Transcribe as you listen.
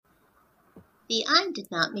The I Did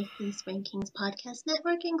Not Make These Rankings podcast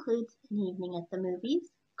network includes An Evening at the Movies,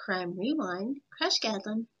 Crime Rewind,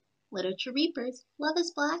 Crushgasm, Literature Reapers, Love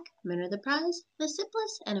is Black, Men Are the Prize, The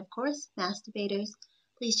Simplest, and of course, Masturbators.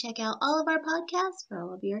 Please check out all of our podcasts for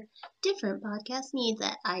all of your different podcast needs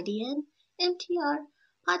at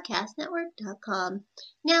idnmtrpodcastnetwork.com.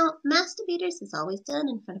 Now, Masturbators is always done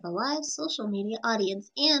in front of a live social media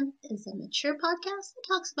audience and is a mature podcast that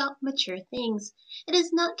talks about mature things. It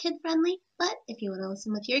is not kid-friendly, but if you want to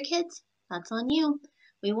listen with your kids, that's on you.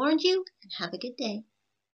 We warned you, and have a good day.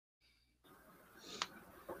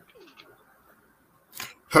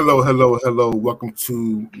 Hello. Welcome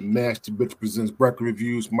to Master Bitch Presents Bracket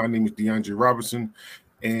Reviews. My name is DeAndre Robinson,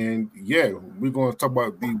 and yeah, we're going to talk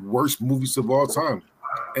about the worst movies of all time.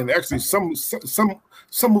 And actually, some movies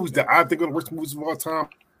that I think are the worst movies of all time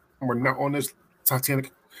are not on this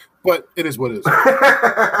Titanic, but it is what it is.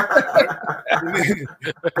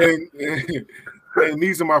 and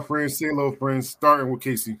these are my friends, say hello, friends, starting with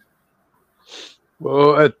Casey.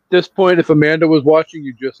 Well, at this point, if Amanda was watching,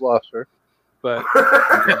 you just lost her. But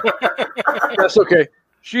that's okay.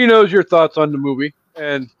 She knows your thoughts on the movie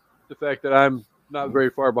and the fact that I'm not very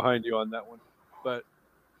far behind you on that one. But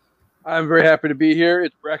I'm very happy to be here.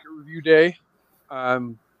 It's Bracket Review Day.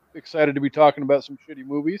 I'm excited to be talking about some shitty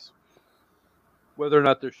movies. Whether or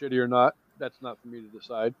not they're shitty or not, that's not for me to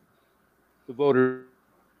decide. The voters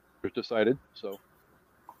decided. So,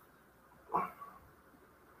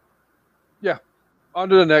 yeah. On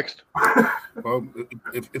to the next. Well,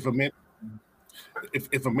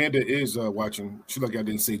 if Amanda is watching, she's like I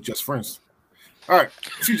didn't say just friends. All right,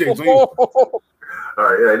 CJ, to you. All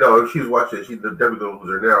right, yeah, no, if she's watching, she's definitely going to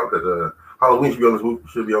lose her now because Halloween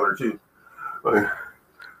should be on there too.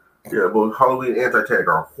 Yeah, both Halloween and Titanic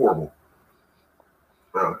are horrible.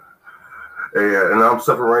 And I'm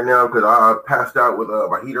suffering right now because I passed out with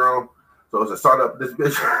my heater on, so it's a start up this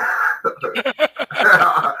bitch.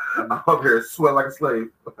 I'm up here sweating like a slave.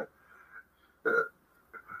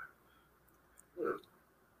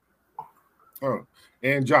 Oh,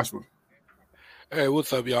 and Joshua. Hey,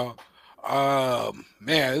 what's up, y'all?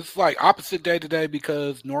 Man, it's like opposite day today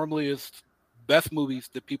because normally it's best movies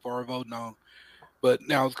that people are voting on, but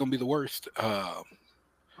now it's gonna be the worst.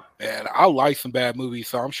 And I like some bad movies,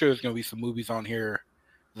 so I'm sure there's gonna be some movies on here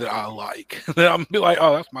that I like. That I'm gonna be like,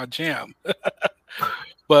 oh, that's my jam.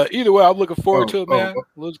 But either way, I'm looking forward to it, man.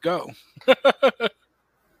 Let's go.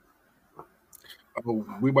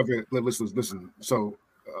 We about to listen. So.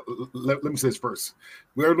 Let me say this first.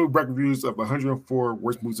 We are doing bracket reviews of 104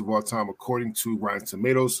 worst movies of all time according to Rotten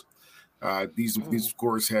Tomatoes. These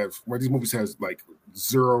scores these movies has like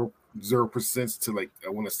 0% to like I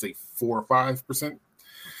want to say 4 or 5%.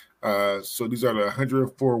 So these are the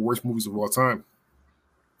 104 worst movies of all time.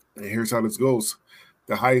 And here's how this goes: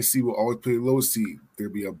 the highest seed will always play the lowest seed.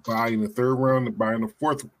 There'll be a bye in the third round, a bye in the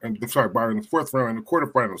fourth round, in the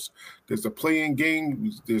quarterfinals. There's a play-in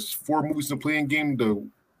game. There's 4 movies in the play-in game. The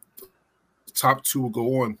top 2 will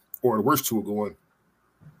go on, or the worst 2 will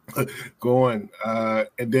go on.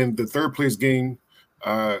 And then the third place game,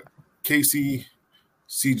 Casey,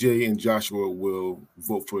 CJ, and Joshua will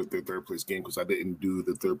vote for the third place game because I didn't do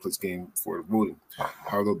the third place game for the voting.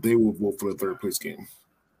 However, they will vote for the third place game.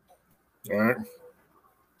 All right.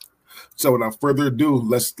 So without further ado,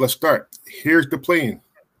 let's start. Here's the play-in.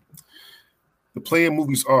 The play-in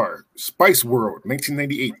movies are Spice World,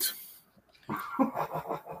 1998.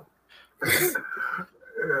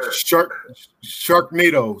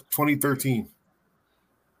 Sharknado, 2013.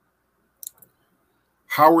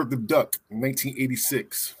 Howard the Duck,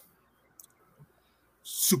 1986.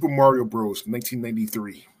 Super Mario Bros,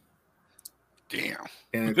 1993. Damn.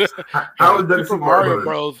 And Howard the Duck, Super Mario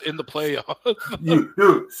Bros in the playoffs.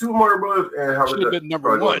 Dude, Super Mario Bros and Howard should have been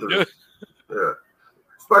number 1. Yeah.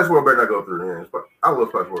 Spice World better not go through. Man. I love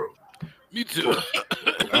Spice World. Me too.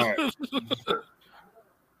 All right.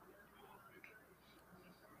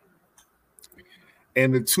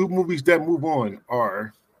 And the 2 movies that move on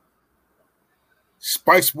are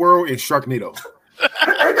Spice World and Sharknado.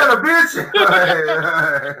 Ain't that a bitch?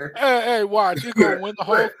 Hey, watch. You're going to win the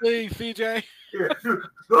whole thing, CJ. Yeah, dude,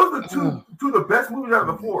 those are two of the best movies out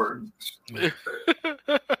of the 4.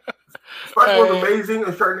 Spice World's amazing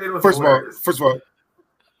and Sharknado is hilarious. First of all,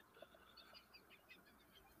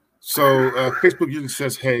 so Facebook usually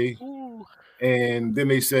says, hey, and then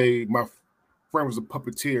they say, my friend was a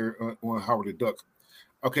puppeteer on Howard the Duck.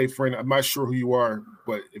 Okay, friend, I'm not sure who you are,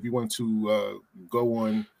 but if you want to go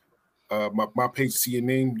on my page to see your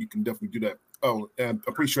name, you can definitely do that. Oh, and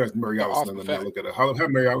I'm pretty sure that's Mary Alice. Let me look at it. How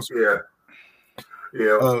Mary Alice?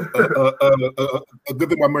 Yeah. A good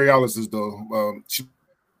thing about Mary Alice is though,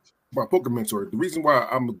 my poker mentor. The reason why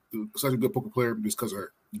I'm such a good poker player is because of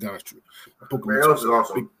her. That's true. My poker Mary mentor Alice is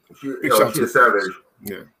awesome. big shout She's a to savage.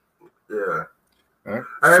 Yeah. Yeah. All right.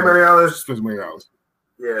 Hey, Mary Alice. Especially Mary Alice.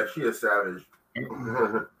 Yeah, she is savage.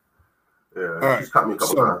 Yeah, All she's caught me a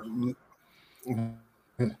couple times.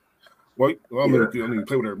 Well, I'm gonna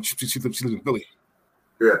play with her. She lives in Philly.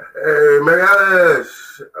 Yeah. Hey, Mary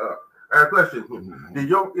Alice. I have a question.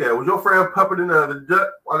 Was your friend puppeting the duck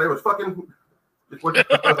while they was fucking?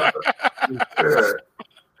 Yeah.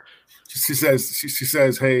 She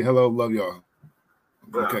says, "Hey, hello, love y'all."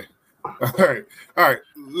 Okay. All right.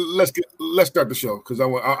 Let's start the show because I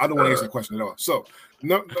don't want to answer the question at all. So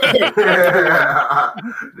no.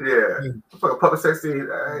 Yeah. Fucking puppet sex scene.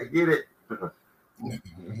 I get it.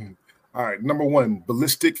 All right. Number 1,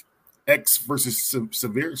 Ballistic X versus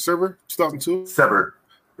Severe Server 2002. Severed.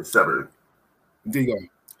 It's severed. There you go.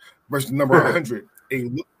 Versus number 100,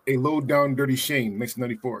 a low down dirty shame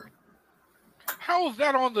 1994. How is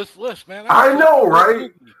that on this list, man? I know,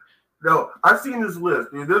 right? No, I've seen this list.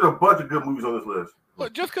 There's a bunch of good movies on this list.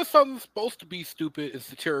 Look, just because something's supposed to be stupid and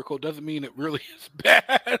satirical doesn't mean it really is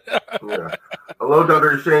bad. Yeah. A Low Down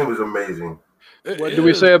Dirty Shame is amazing. What do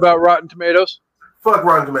we say about Rotten Tomatoes? Fuck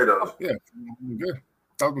Rotten Tomatoes. Yeah,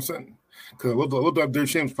 1,000%. Because a little dirty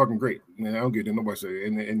shame is fucking great. Man, I don't get it. Nobody say it.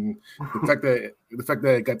 And the fact that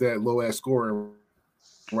it got that low ass score in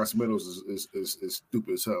Rotten Tomatoes is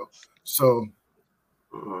stupid as hell. So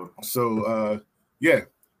yeah.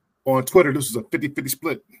 On Twitter, this is a 50-50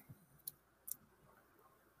 split.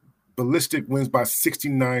 Ballistic wins by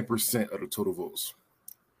 69% of the total votes.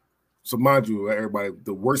 So mind you, everybody,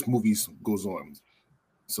 the worst movies goes on.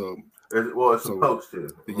 So it's supposed to.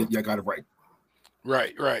 Y'all got it right.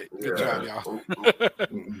 Right. Good job, y'all.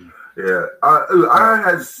 Yeah, I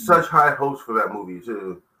had such high hopes for that movie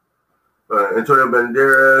too. Antonio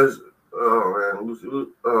Banderas, oh man,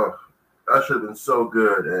 that should have been so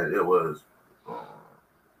good, and it was.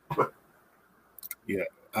 Yeah,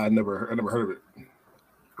 I never heard of it.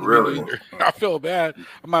 Really? I feel bad.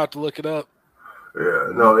 I'm about to look it up.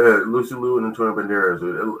 Yeah, Lucy Liu and Antonio Banderas.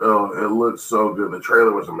 It looked so good. The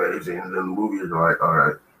trailer was amazing, and then the movie is like, all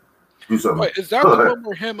right, do something. Wait, is that the one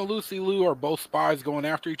where him and Lucy Liu are both spies going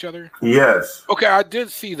after each other? Yes. Okay, I did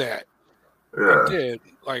see that. Yeah. I did.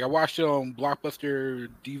 Like, I watched it on Blockbuster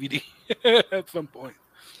DVD at some point.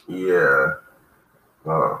 Yeah.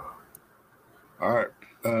 All right.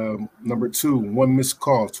 Number 2, One Missed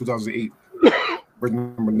Call, 2008.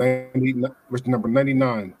 Version number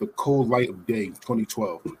 99, The Cold Light of Day,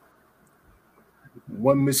 2012.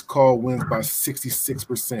 One Missed Call wins by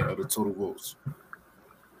 66% of the total votes.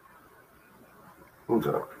 Okay.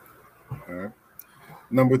 All right.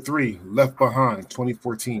 Number 3, Left Behind,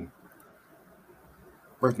 2014.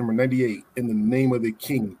 Version number 98, In the Name of the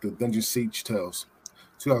King, The Dungeon Siege Tales,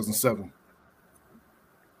 2007.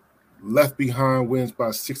 Left Behind wins by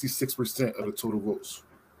 66% of the total votes.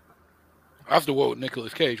 That's the one with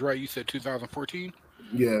Nicolas Cage, right? You said 2014?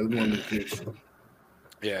 Yeah, the one with Cage.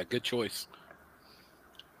 Yeah, good choice.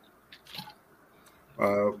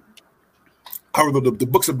 However, the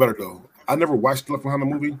books are better though. I never watched Left Behind the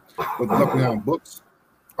movie, but the Left Behind books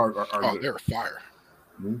are good. They're fire.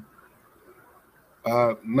 Mm-hmm.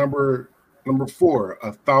 Number 4,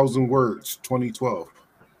 1,000 Words, 2012.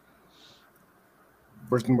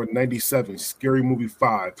 Version number 97, Scary Movie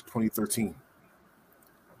 5, 2013.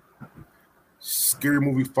 Scary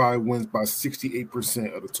Movie 5 wins by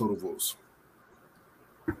 68% of the total votes.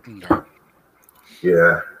 No.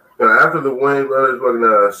 Yeah. After the Wayne brothers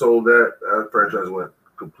fucking sold that franchise went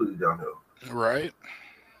completely downhill. Right.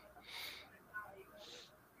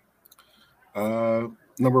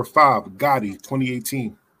 Number 5, Gotti,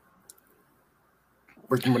 2018.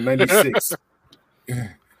 Version number 96.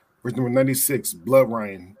 Version number 96, Blood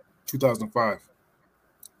Ryan, 2005.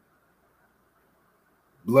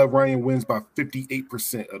 Blood Ryan wins by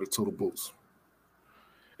 58% of the total votes.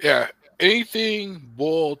 Yeah, anything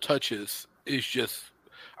Boyle touches is just.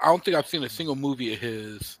 I don't think I've seen a single movie of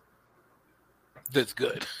his that's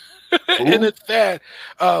good, and it's sad.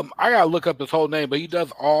 I gotta look up his whole name, but he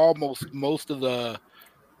does most of the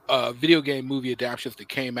video game movie adaptations that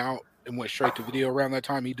came out and went straight to video around that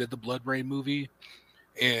time. He did the Blood Rain movie,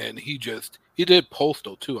 and he did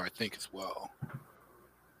Postal too, I think, as well.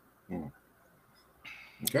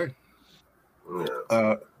 Okay.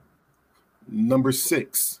 Number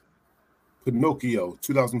 6, Pinocchio,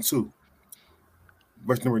 2002.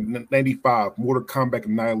 Version number 95, Mortal Kombat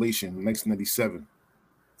Annihilation, 1997.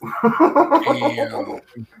 Damn.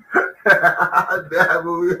 That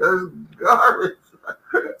movie is garbage.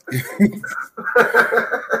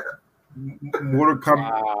 Mortal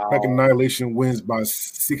Kombat Annihilation wins by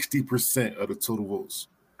 60% of the total votes.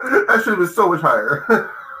 That should have been so much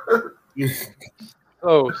higher.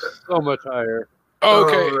 Oh, so much higher.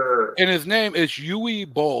 Okay, Oh, and his name is Yui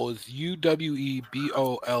Boll. It's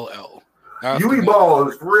UWEBOLL. Yui Ball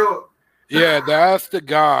is real. Yeah, that's the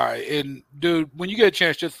guy. And dude, when you get a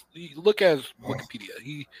chance, just look at his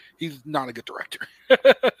Wikipedia. He's not a good director.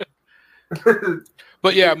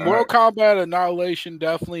 But yeah, Mortal Kombat Annihilation,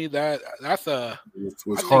 definitely that's a. It I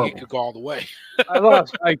was think horrible. it could go all the way. I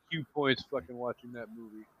lost IQ points fucking watching that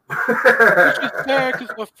movie. Which is sad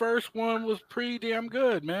because the first one was pretty damn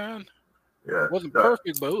good, man. Yeah, It wasn't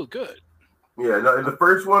perfect, but it was good. Yeah, no, in the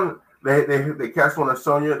first one, they cast one on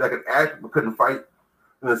Sonya that could act but couldn't fight.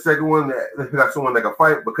 And the second one, they got someone that could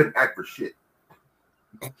fight but couldn't act for shit.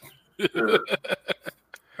 Yeah.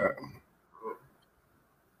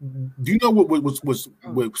 Do you know what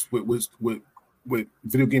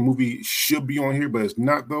video game movie should be on here, but it's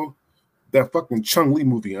not though? That fucking Chun-Li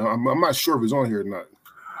movie. I'm not sure if it's on here or not.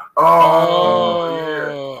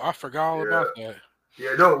 Oh, I forgot all about that.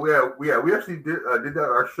 Yeah, no, we actually did that.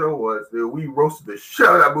 Our show was we roasted the shit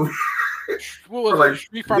out of that movie. What was Like, it?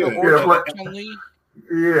 Street Fighter yeah, Origin Chun-Li?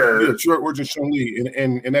 Yeah, Origin Chun-Li,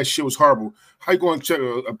 and that shit was horrible. How you going to check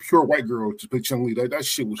a pure white girl to play Chun-Li? That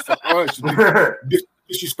shit was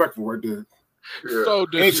disrespectful right there. Yeah. So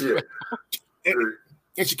disrespectful. And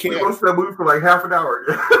she We can't. roasted that movie for like half an hour.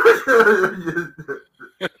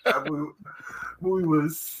 That movie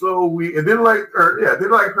was so weak, and then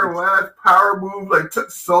her last power move took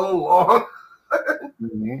so long.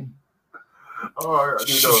 Mm-hmm. Oh,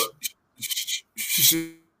 you know.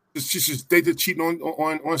 She should stay to cheating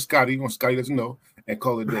on Scotty. On Scotty doesn't know, and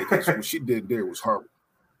call it a day. Because what she did there was horrible.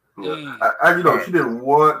 Yeah. She did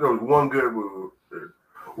one. There was one good move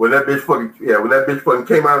when that bitch fucking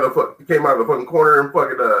came out of the fucking corner and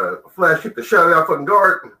fucking flash hit the shot out fucking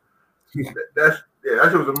guard. That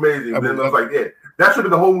shit was amazing. Then I was like, yeah, that should be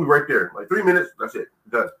the whole movie right there. Like 3 minutes, that's it,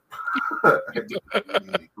 done.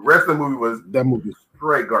 The rest of the movie was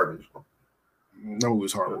straight garbage. That movie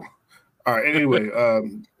was horrible. All right. Anyway,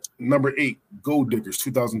 number 8, Gold Diggers,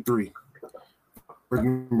 2003.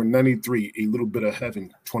 Number 93, A Little Bit of Heaven,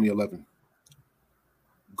 2011.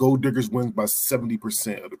 Gold Diggers wins by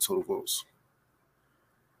 70% of the total votes.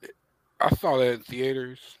 I saw that in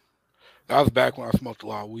theaters. That was back when I smoked a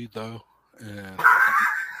lot of weed, though. And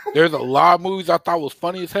there's a lot of movies I thought was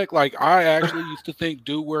funny as heck. Like, I actually used to think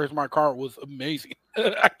Dude, Where's My Car was amazing.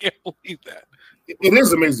 I can't believe that. It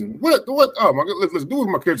is amazing. What? Oh my God! Let's do with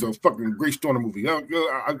my kids a fucking Great Stoner movie. I would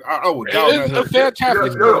doubt It's a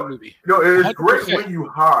fantastic movie. No, it is great when you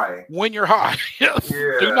high. When you're high, yes.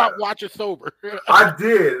 Yeah. Do not watch it sober. I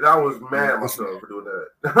did. And I was mad at myself for doing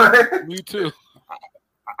that. Me too.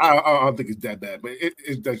 I don't think it's that bad, but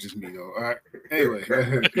that's just me though. All right. Anyway,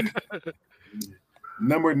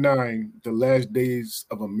 number 9, The Last Days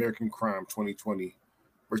of American Crime, 2020.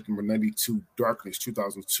 Verse number 92, Darkness,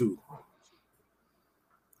 2002.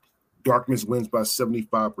 Darkness wins by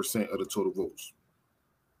 75% of the total votes.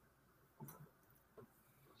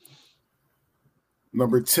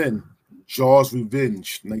 Number 10, Jaws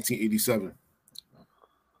Revenge, 1987.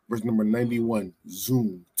 Verse number 91,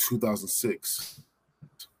 Zoom, 2006.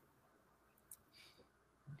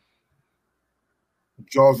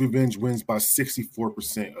 Jaws Revenge wins by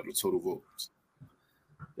 64% of the total votes.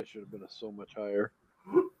 That should have been so much higher.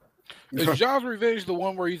 Is Jaws Revenge the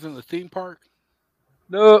one where he's in the theme park?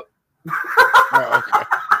 No. Oh, okay.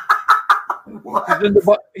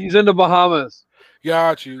 He's in the Bahamas.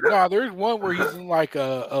 Got you. No, there's one where he's in like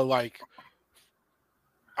a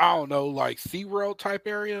I don't know, like SeaWorld type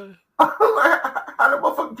area. How the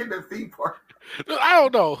motherfucker get that theme park? I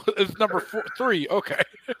don't know. It's number 3. Okay.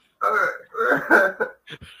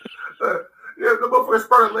 Yeah, the motherfucker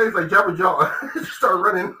started legs like Jabba Jaw. Just started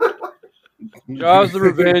running. Jaws the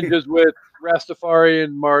Revenge is with Rastafari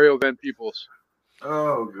and Mario Van Peebles.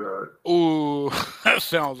 Oh god. Ooh, that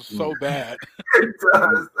sounds so bad. It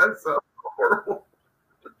does. That's so horrible.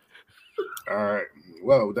 All right.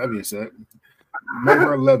 Well, with that being said,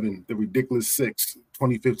 number 11, The Ridiculous Six,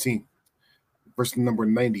 2015. Versus number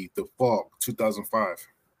 90, The Fog, 2005.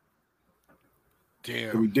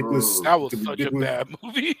 Damn. The Ridiculous. That was such a bad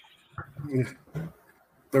movie.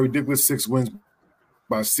 The Ridiculous Six wins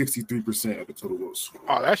by 63% of the total votes.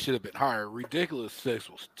 Oh, that should have been higher. Ridiculous 6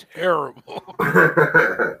 was terrible.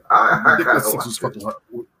 Ridiculous Six was fucking hard.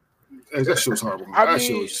 That shit was horrible. That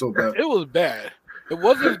shit was so bad. It was bad. It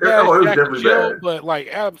wasn't as bad as Jack and Jill, but like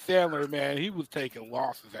Adam Sandler, man, he was taking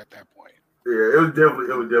losses at that point. Yeah, it was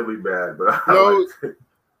definitely bad, but No.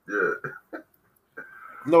 yeah.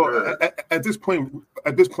 No, at this point,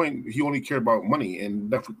 he only cared about money,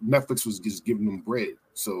 and Netflix was just giving him bread.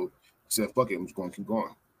 So he said, "Fuck it, I'm just going to keep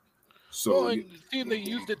going." So, and seeing they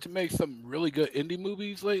used it to make some really good indie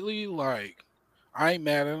movies lately, like I ain't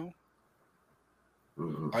mad at them.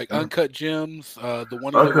 Like Uncut Gems, the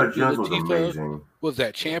one Uncut Gems was amazing. Was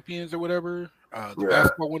that Champions or whatever? The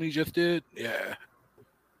basketball one he just did. Yeah.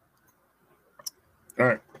 All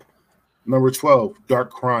right. Number 12,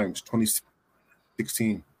 Dark Crimes,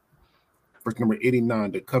 2016. Verse number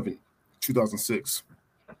 89, The Coven, 2006.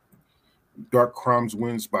 Dark Crimes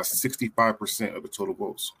wins by 65% of the total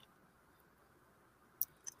votes.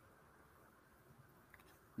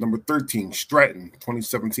 Number 13, Stratton,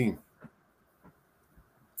 2017.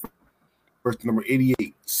 Verse number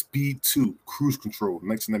 88, Speed 2, Cruise Control,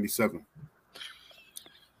 1997.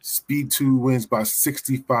 Speed 2 wins by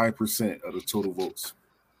 65% of the total votes.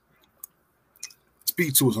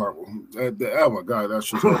 Speed 2 was horrible. Oh my God, that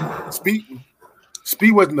shit was horrible.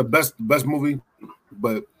 Speed wasn't the best movie,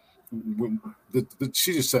 but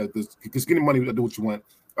she just said this because getting money to do what you want.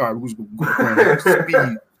 All right, who's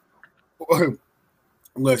Speed?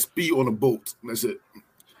 Let's Speed on a boat. That's it.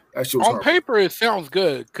 That shit was on horrible. paper, it sounds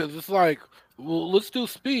good because it's like, well, let's do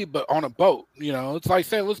Speed, but on a boat. You know, it's like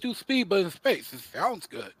saying let's do Speed, but in space. It sounds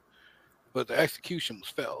good, but the execution was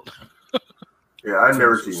failed. Yeah, I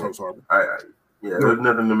never seen it. There's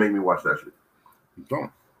nothing to make me watch that shit.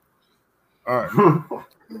 Don't. All right.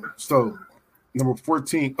 So, number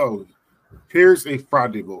 14. Oh, here's a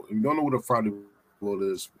Friday vote. If you don't know what a Friday vote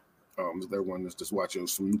is, everyone that's just watching,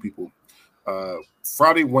 some new people.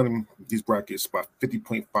 Friday won these brackets by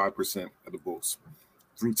 50.5% of the votes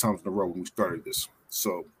 3 times in a row when we started this.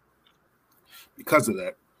 So, because of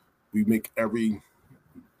that, we make every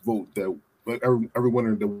vote that every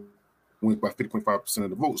winner that wins by 50.5% of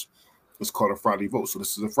the votes. It's called a Friday vote. So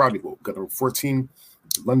this is a Friday vote. Got number 14,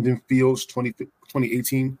 London Fields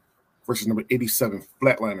 2018 versus number 87,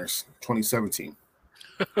 Flatliners 2017.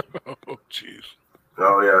 Oh, jeez.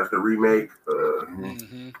 Oh, yeah, it's the remake.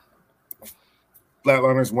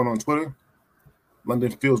 Flatliners won on Twitter.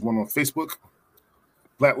 London Fields won on Facebook.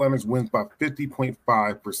 Flatliners wins by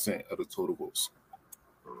 50.5% of the total votes.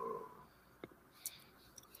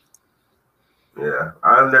 Yeah,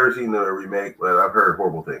 I've never seen the remake, but I've heard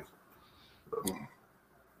horrible things.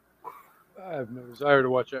 I have no desire to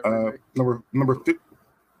watch that remake. Number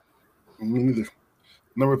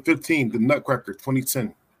 15, The Nutcracker,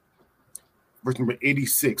 2010. Verse number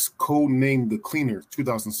 86, Code Name The Cleaner,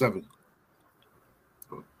 2007.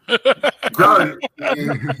 God, you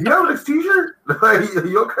have this t-shirt?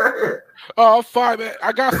 You okay? Oh, fine, man.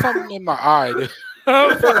 I got something in my eye.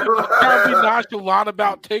 I'm trying to be nonchalant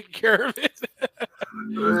about taking care of it.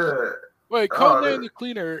 Yeah. Wait, Codename the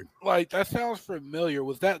Cleaner, like that sounds familiar.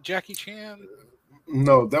 Was that Jackie Chan?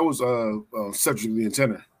 No, that was Cedric the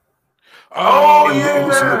Entertainer. Oh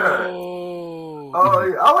yeah. Oh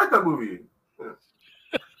yeah. I like that movie.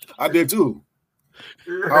 I did too.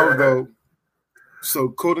 Yeah. So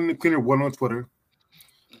Codename the Cleaner won on Twitter.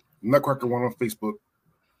 Nutcracker won on Facebook.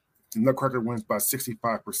 The Nutcracker wins by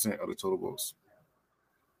 65% of the total votes.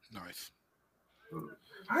 Nice.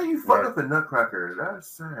 How you fuck up the Nutcracker? That's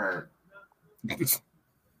sad.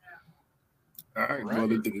 All right. Well,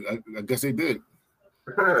 I guess they did.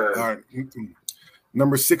 All right.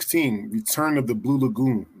 Number 16, Return of the Blue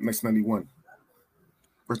Lagoon, 1991.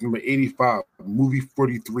 Verse number 85, Movie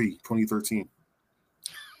 43, 2013.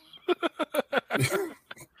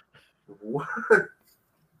 What?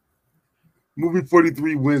 Movie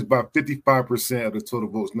 43 wins by 55% of the total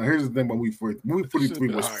votes. Now, here's the thing about Movie 43. Movie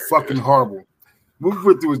 43 was fucking horrible. Movie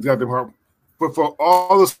 43 was goddamn horrible. But for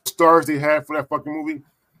all the stars they had for that fucking movie,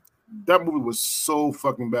 that movie was so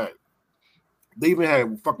fucking bad. They even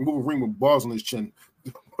had a fucking Wolverine with balls on his chin.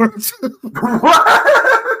 The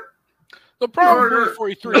problem with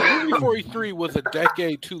Movie 43 was a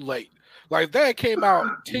decade too late. Like, if that came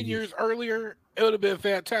out 10 years earlier, it would have been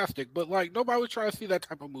fantastic. But, like, nobody was trying to see that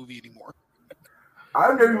type of movie anymore.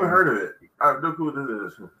 I've never even heard of it. I have no clue what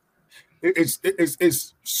this is.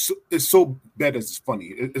 It's so bad as it's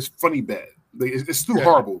funny. It's funny bad. It's still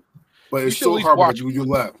horrible, but it's so horrible that you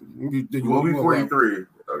laugh. Movie 43. Okay.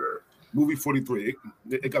 Movie 43.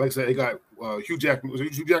 It got, like I said, it got Hugh Jackman. Was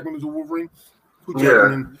it Hugh Jackman was a Wolverine? Hugh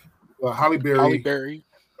Jackman, Halle Berry.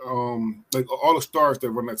 Like all the stars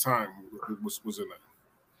that run that time was in that.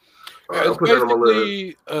 It's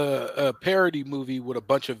basically a parody movie with a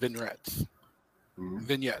bunch of vignettes.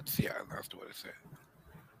 Vignettes, yeah, that's the way to say it.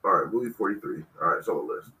 All right, Movie 43. All right, it's on the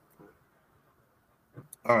list.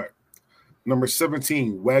 All right. Number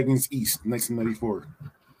 17, Wagons East, 1994.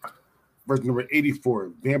 Versus number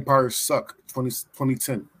 84, Vampires Suck,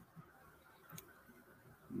 2010.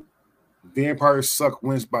 Vampires Suck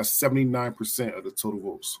wins by 79% of the total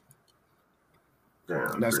votes.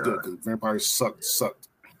 Damn, And that's good because Vampires sucked.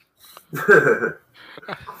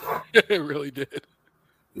 It really did. It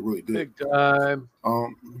really did. Big time.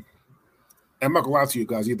 I'm not gonna lie to you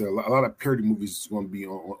guys either. A lot of parody movies is going to be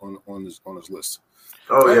on this list.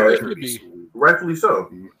 Oh yeah, it could be. Rightfully so.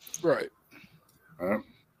 Right. All right.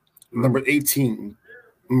 Number 18,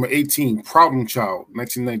 Problem Child,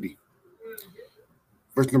 1990.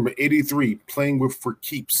 Verse number 83, Playing with for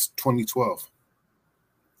Keeps, 2012.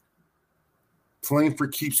 Playing for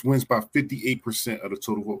Keeps wins by 58% of the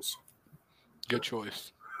total votes. Good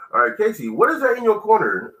choice. All right, Casey, what is that in your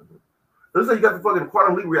corner? Looks like you got the fucking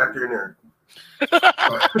quantum leap reactor in there.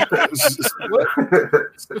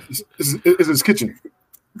 It's his kitchen.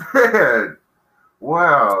 Man,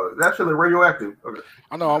 wow, that's really radioactive. Okay.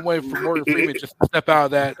 I know. I'm waiting for Morgan Freeman just to step out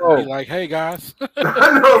of that and be like, "Hey guys."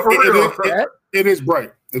 I know, for real. It is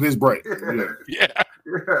bright. It is bright. Yeah.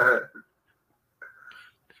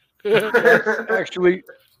 Actually,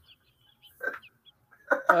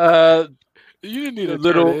 You didn't need a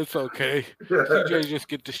little- little. It's okay. TJ just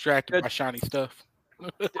get distracted by shiny stuff.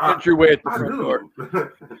 entryway at the I front door.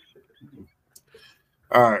 do.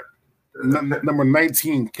 All right. Number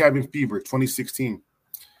 19, Cabin Fever, 2016.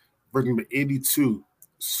 Verse number 82,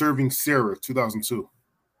 Serving Sarah, 2002.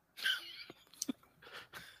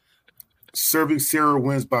 Serving Sarah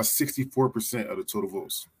wins by 64% of the total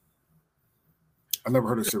votes. I never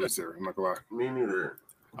heard of Serving Sarah. I'm not gonna lie. Me neither.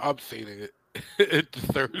 I'm seeing it. It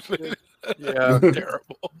deserves it. Yeah.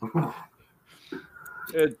 Terrible.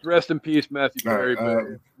 Rest in peace, Matthew All Perry. right,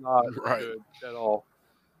 But it's not right. good at all.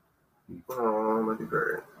 Oh, Matthew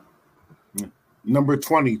Perry. Number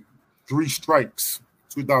 20, Three Strikes,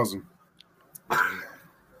 2000.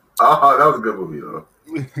 Oh, that was a good movie, though.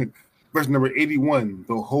 Verse number 81,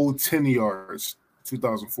 The Whole 10 Yards,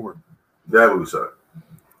 2004. That movie sucked.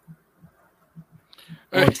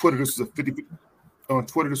 On Twitter, this was a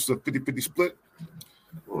 50-50 split.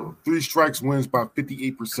 Three Strikes wins by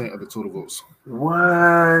 58% of the total votes.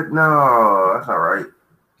 What? No, that's not right.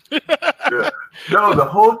 Yeah. No, the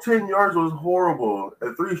whole 10 yards was horrible,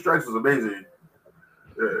 and Three Strikes was amazing.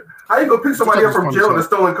 Yeah. How you gonna pick somebody up from jail in a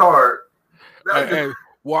stolen car? Hey,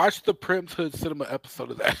 watch the Prims Hood Cinema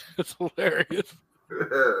episode of that. It's hilarious.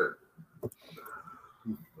 Oh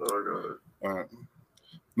my god.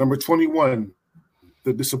 Number 21,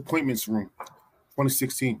 The Disappointments Room,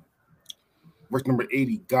 2016. Verse number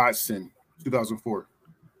 80, Godsend, 2004.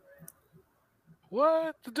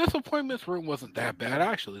 What? The Disappointments Room wasn't that bad.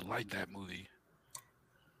 I actually liked that movie.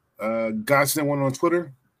 Godsend won on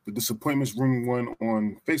Twitter. The Disappointments Room won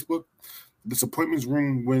on Facebook. The Disappointments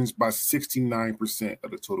Room wins by 69%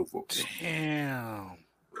 of the total votes. Damn.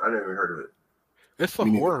 I never even heard of it. It's a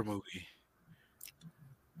horror movie.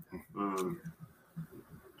 You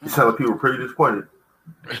sound like people were pretty disappointed.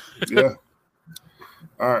 Yeah.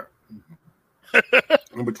 All right.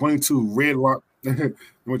 Number 22, Red Line.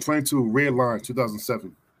 Number 22, Red Line,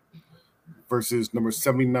 2007. Versus number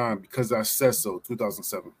 79, Because I Said So,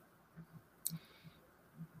 2007.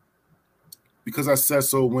 Because I Said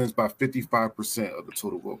So wins by 55% of the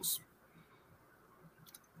total votes.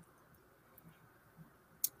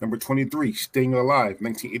 Number 23, Staying Alive,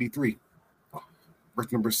 1983.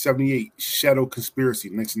 Versus number 78, Shadow Conspiracy,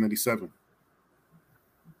 1997.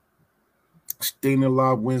 Staying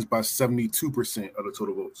Alive wins by 72% of the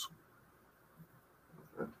total votes.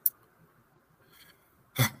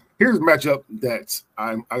 Here's a matchup that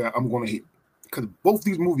I'm going to hate because both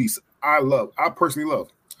these movies I personally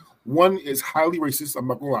love. One is highly racist. I'm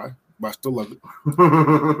not going to lie, but I still love it.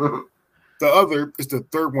 The other is the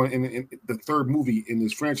third one in the third movie in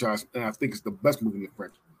this franchise, and I think it's the best movie in the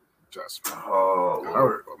franchise. Oh,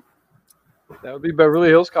 Lord. That would be Beverly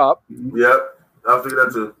Hills Cop. Yep. I'll figure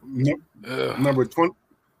that too. Number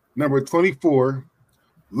 24,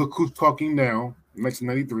 Look Who's Talking Now,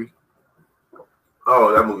 1993.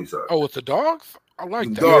 Oh, that movie sucks. Oh, with the dogs? I like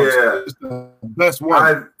that. Dogs. Yeah. It's the best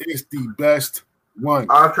one. It's the best one.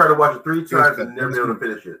 I've tried to watch it 3 times and never been able to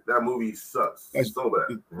finish it. That movie sucks. That's so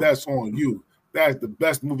bad. That's on you. That's the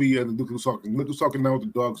best movie in the Look Who's Talking. Look Who's Talking Now with the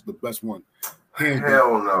dogs is the best one.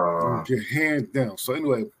 Hell no. Hands down. So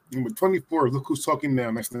anyway, number 24, Look Who's Talking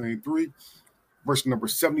Now, 1993. Verse number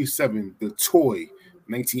 77, The Toy,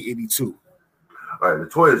 1982. All right, The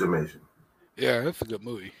Toy is amazing. Yeah, that's a good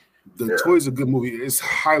movie. The Toy is a good movie. It's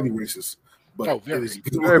highly racist, but very, it is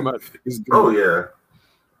very much. It's good. Oh yeah.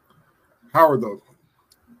 Howard though,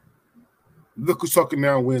 Look Who's Talking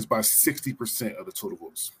Now wins by 60% of the total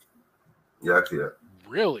votes. Yeah, I see that.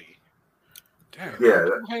 Really? Damn, Yeah,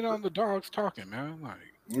 don't hate on the dogs talking, man.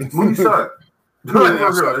 Like, movie sucked. It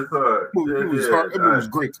was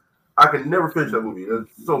great. I could never finish that movie.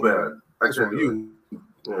 It's so bad. That's on you.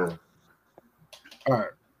 Yeah. All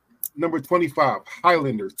right. Number 25,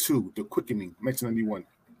 Highlander 2, The Quickening, 1991.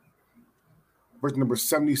 Verse number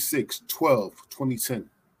 76, 12, 2010.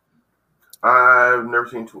 I've never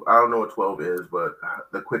seen 2. I don't know what 12 is, but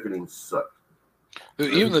The Quickening sucked.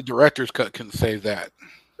 even the director's cut couldn't save that.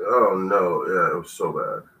 Oh no, yeah, it was so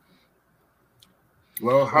bad.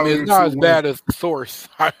 Well, I mean, it's not as bad as The Source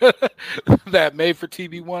that made for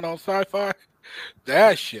TV One on Sci-Fi.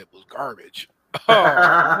 That shit was garbage. Oh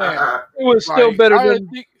man, It was still better than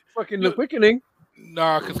fucking The Quickening.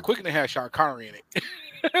 Nah, because Quickening had Sean Connery in it.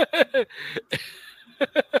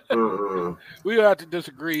 We have to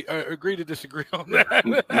disagree. Agree to disagree on that.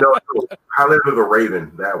 No, Highlander the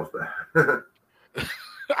Raven, that was bad.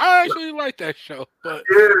 I actually like that show, but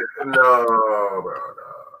no.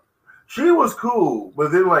 She was cool,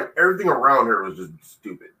 but then like everything around her was just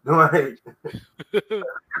stupid. Like,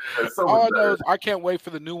 so all I know is I can't wait for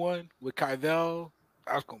the new one with Kyle.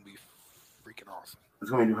 That's gonna be freaking awesome.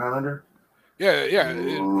 It's gonna be New Highlander. Yeah.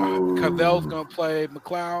 Kyle's gonna play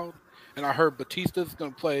McLeod, and I heard Batista's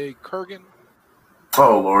gonna play Kurgan.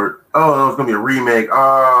 Oh Lord! Oh, it's gonna be a remake.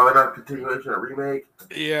 Oh, not a continuation, a remake.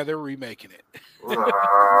 Yeah, they're remaking it.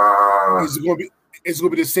 It's gonna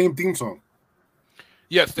be the same theme song.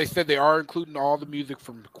 Yes, they said they are including all the music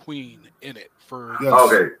from Queen in it. Yes.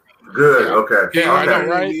 Okay, good. Yeah. Okay. Yeah, okay. I know,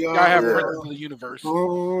 right? I have Prince of the Universe.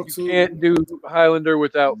 You can't do Highlander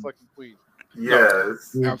without fucking Queen.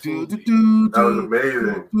 Yes. Absolutely. That was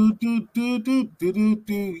amazing.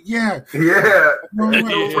 Yeah. Yeah. Yeah.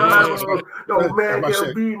 No man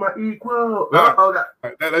can be my equal. Right. Oh, God.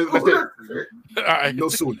 That's it. All right. No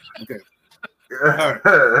suing. Okay.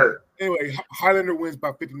 Anyway, Highlander wins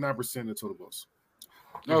by 59% of the total votes.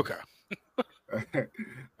 Okay. All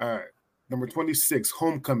right. Number 26,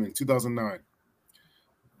 Homecoming, 2009.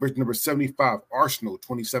 Verse number 75, Arsenal,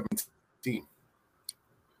 2017.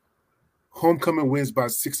 Homecoming wins by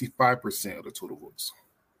 65% of the total votes.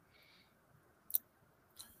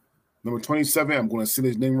 Number 27, I'm going to say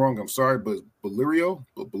his name wrong. I'm sorry, but Bolero,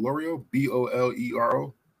 Bolero,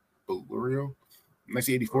 Bolero, Bolero,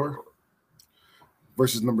 1984.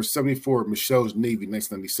 Versus number 74, Michelle's Navy,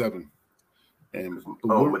 1997. And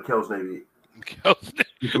Michelle's Navy.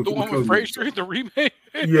 The one with Frasier, the remake.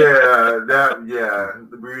 The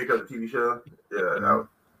remake of the TV show. Yeah,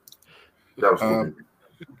 that was stupid.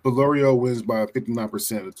 Bolero wins by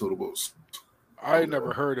 59% of the total votes. I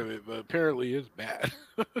never heard of it, but apparently it's bad.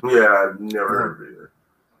 Yeah, I've never heard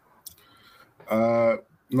of it.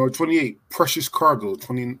 Number 28, Precious Cargo,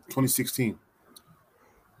 2016.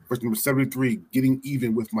 Verse number 73, Getting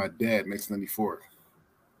Even with My Dad, 1994.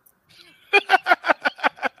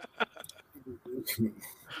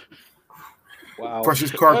 Wow.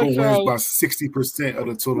 Precious Cargo wins by 60% of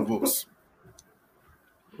the total votes.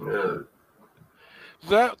 Yeah. Is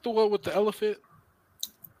that the one with the elephant?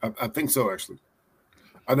 I think so, actually.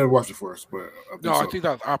 I never watched it first, but I think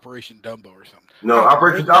that was Operation Dumbo or something. No,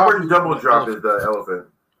 Operation Dumbo Drop is the elephant.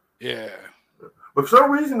 Yeah. But for some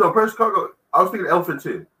reason, though, Precious Cargo, I was thinking elephant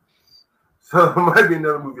too. So it might be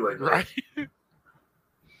another movie like that.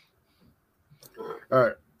 Right.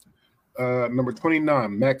 All right. Number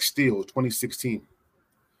 29, Max Steel, 2016.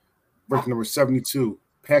 Verse number 72,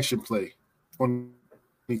 Passion Play,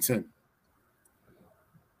 2010.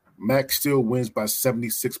 Max Steel wins by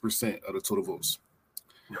 76% of the total votes.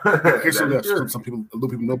 Here's some that some people, a little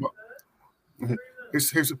people know about.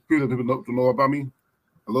 Here's a few that people know about me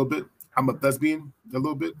a little bit. I'm a thespian a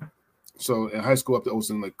little bit. So in high school, I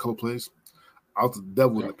was in like a couple plays. I was the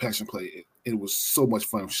devil in the Passion Play. It was so much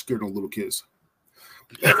fun. I'm scared of little kids.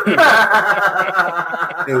 It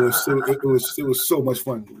was so much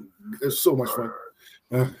fun. It was so much fun.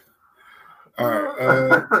 All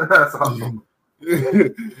right. That's awesome.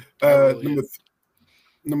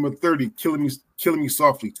 Number 30, Killing Me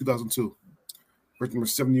Softly, 2002. Verse number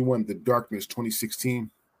 71, The Darkness,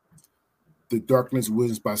 2016. The Darkness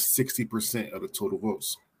wins by 60% of the total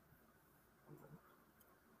votes.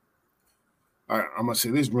 All right, I'm gonna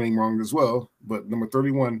say this name wrong as well, but number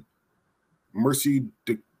 31, Mercy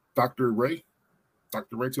Dr. Ray,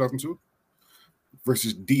 2002,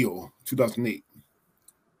 versus Deal, 2008.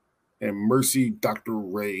 And Mercy Dr.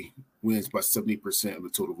 Ray wins by 70% of the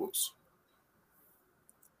total votes.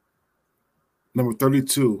 Number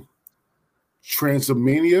 32,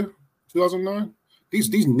 Transylvania, 2009.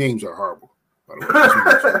 These names are horrible, by the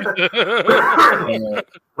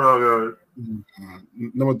way.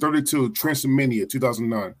 Number 32, Transylvania,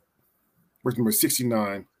 2009. Verse number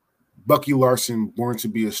 69, Bucky Larson, Born to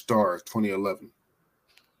Be a Star, 2011.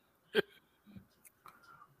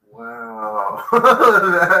 Wow.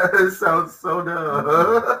 That sounds so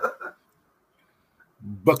dumb.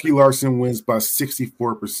 Bucky Larson wins by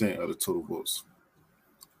 64% of the total votes.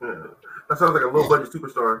 Yeah. That sounds like a low budget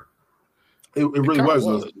superstar. It really was.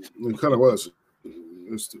 It kind of was.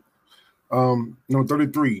 Number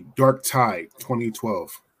 33, Dark Tide,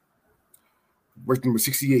 2012. Verse number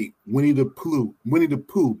 68, Winnie the Pooh,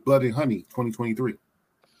 Blood and Honey, 2023.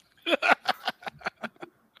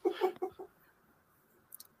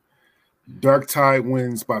 Dark Tide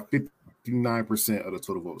wins by 59% of the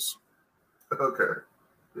total votes. Okay.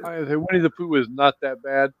 I say Winnie the Pooh was not that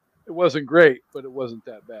bad. It wasn't great, but it wasn't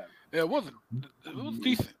that bad. Yeah, it wasn't. It was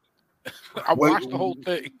decent. I watched the whole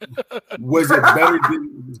thing. Was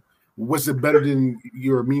it better than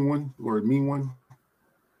You're a Mean One or a Mean One?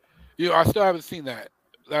 Yeah, I still haven't seen that.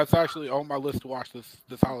 That's actually on my list to watch this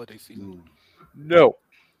holiday season. No.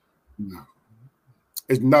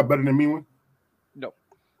 It's not better than Mean One? No.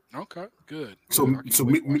 Okay, good. So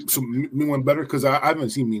Mean One better? Because I haven't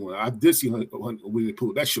seen Mean One. I did see Winnie the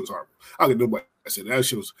Pooh. That shit was horrible. I could nobody said that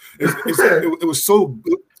shit was. It was so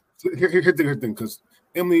good. Here's the thing, because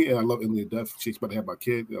Emily, and I love Emily to death. She's about to have my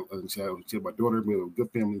kid. She had my daughter. We have a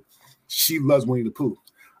good family. She loves Winnie the Pooh.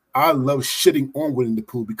 I love shitting on Winnie the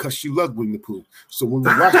Pooh because she loves Winnie the Pooh. So when we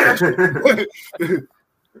watch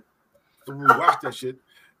that shit,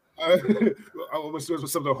 I was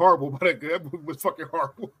something horrible, but that was fucking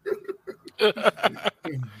horrible.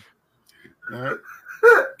 All right.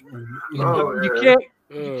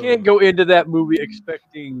 You can't go into that movie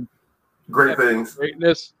expecting great things,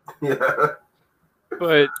 greatness. Yeah,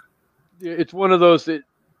 but it's one of those that,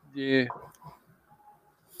 yeah.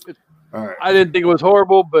 All right. I didn't think it was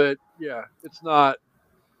horrible, but yeah, it's not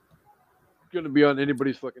going to be on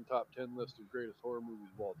anybody's fucking top 10 list of greatest horror movies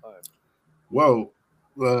of all time. Well,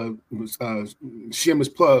 shameless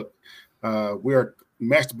plug. We are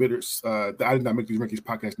Masturbators. The I Did Not Make These Rankings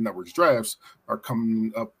podcast network's drafts are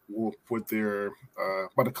coming up with their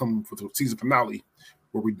about to come for the season finale,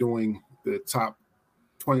 where we're doing the top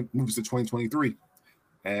 20 movies of 2023.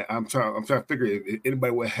 And I'm trying to figure if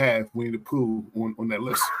anybody would have Winnie the Pooh on that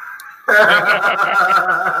list.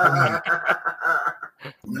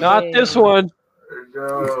 Not this one.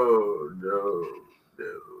 No.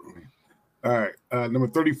 All right. Number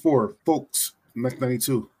 34, Folks,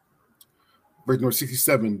 1992. Verse number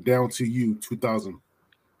 67, Down to You, 2000.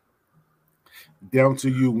 Down to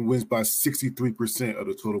You wins by 63% of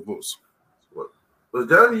the total votes. What was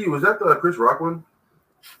Down to You? Was that the Chris Rock one?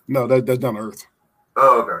 No, that's Down to Earth.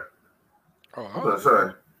 Oh, okay. Oh,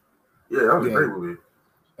 sorry. Yeah, that was a great movie.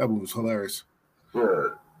 That movie was hilarious. Yeah.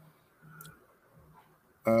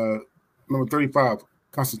 Number 35,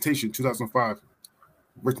 Consultation, 2005.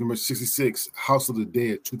 Verse number 66, House of the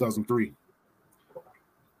Dead, 2003.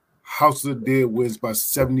 House of the Dead wins by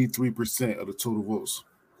 73% of the total votes.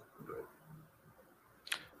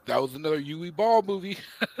 That was another Yui Ball movie.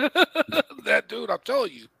 That dude, I'm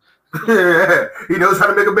telling you. He knows how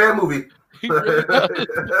to make a bad movie. He really does.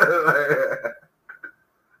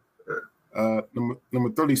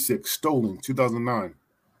 Number 36, Stolen, 2009.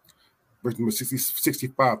 Verse number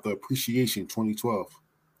 65, The Appreciation, 2012.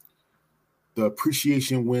 The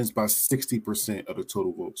Appreciation wins by 60% of the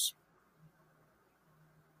total votes.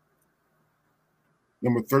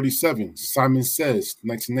 Number 37, Simon Says,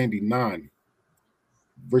 1999.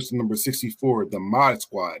 Verse number 64, The Mod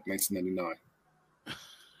Squad, 1999.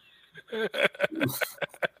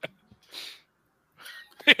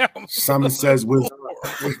 Damn. Simon Says wins.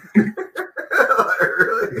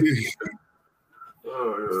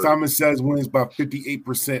 Simon Says wins by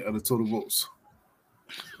 58% of the total votes.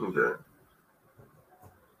 Okay.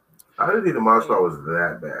 I didn't think the Mod Squad was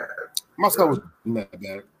that bad. Mod Squad was not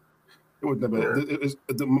bad. It wasn't that bad.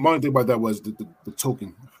 Yeah. The main thing about that was the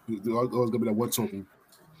token. There was going to be that one token.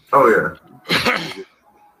 Oh, yeah.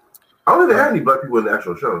 I don't think they had any black people in the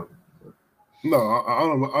actual show. No, I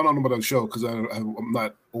don't know about that show because I'm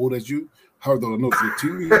not old as you. However, I know it's the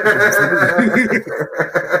TV.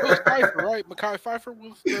 It was Pfeiffer, right? Mekhi Pfeiffer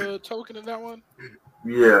was the token in that one.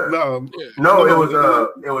 Yeah. No, it was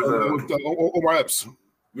Omar Epps.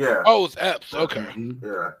 Yeah. Oh, it's Epps. Okay.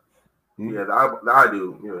 Yeah. Yeah, I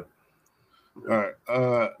do. Yeah. All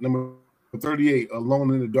right. Number 38,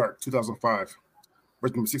 Alone in the Dark, 2005.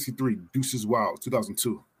 Verse number 63, Deuces Wild,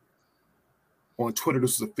 2002. On Twitter,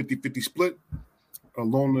 this is a 50-50 split.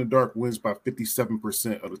 Alone in the Dark wins by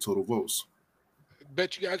 57% of the total votes.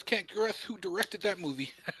 Bet you guys can't guess who directed that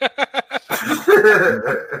movie.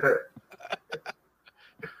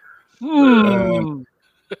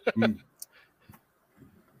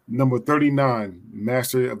 Number 39,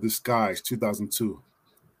 Master of Disguise, 2002.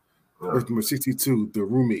 Verse number 62, The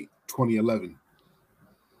Roommate, 2011.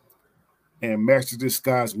 And Master of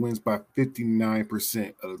Disguise wins by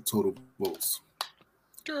 59% of the total votes.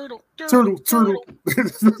 Turtle.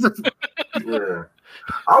 Yeah.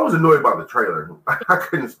 I was annoyed about the trailer. I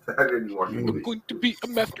didn't even watch the movie. I'm going to be a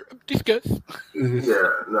master of disguise.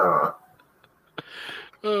 Yeah, no.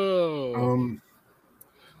 Oh.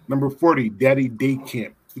 Number 40, Daddy Day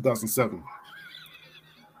Camp, 2007.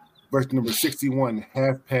 Verse number 61,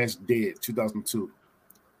 Half Past Dead, 2002.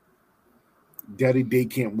 Daddy Day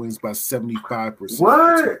Camp wins by 75%.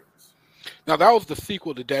 What? Now that was the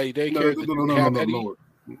sequel to Daddy Daycare.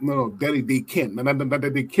 No. Daddy Day Camp. Not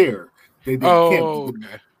that they care. Daddy Camp.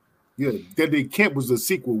 Okay. Yeah, Daddy Camp was a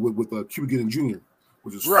sequel with Cuba Gooding Jr.,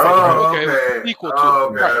 which was right. Oh, Okay. Sequel to.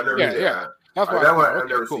 Okay. Right. Yeah. That's what I've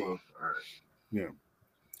never seen. All right. Yeah.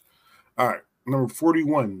 All right. Number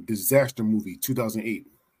 41, Disaster Movie, 2008.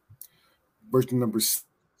 Version number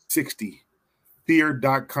 60,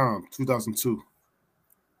 Fear.com, 2002.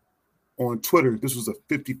 On Twitter, this was a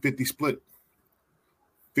 50-50 split.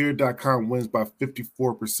 Fear.com wins by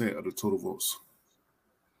 54% of the total votes.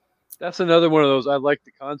 That's another one of those. I like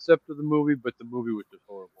the concept of the movie, but the movie was just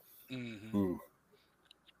horrible. Mm-hmm.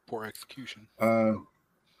 Poor execution.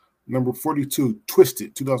 Number 42,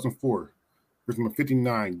 Twisted, 2004. Version number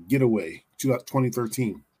 59, Getaway,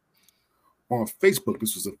 2013. On Facebook,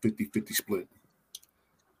 this was a 50-50 split.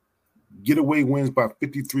 Getaway wins by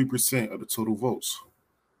 53% of the total votes.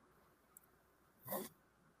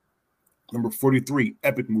 Number 43,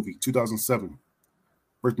 Epic Movie, 2007.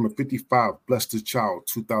 Verse number 55, Blessed the Child,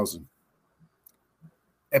 2000.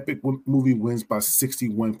 Epic Movie wins by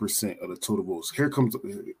 61% of the total votes. Here comes,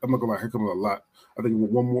 I'm not gonna lie, here comes a lot. I think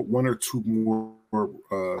one or two more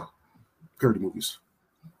parody movies.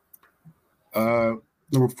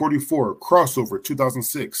 Number 44, Crossover,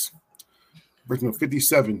 2006. Verse number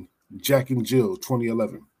 57, Jack and Jill,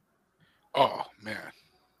 2011. Oh, man.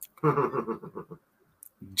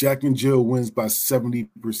 Jack and Jill wins by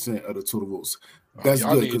 70% of the total votes. That's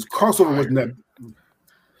good because Crossover wasn't that.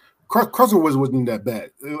 Crossover wasn't that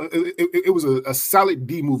bad. It was a solid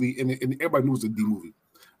D movie, and everybody knew it was a D movie.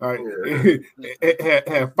 All right, it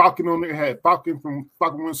had Falcon on there, had Falcon from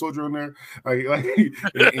Falcon Winter Soldier on there,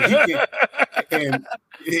 and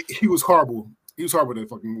he was horrible. He was horrible in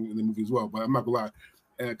the movie as well. But I'm not gonna lie,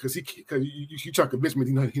 because you try to convince me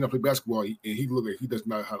he not play basketball, and he looked like he does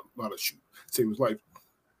not know how to shoot, save his life.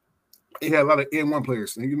 He had a lot of N1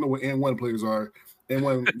 players, and you know what N1 players are.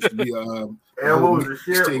 N1 used to be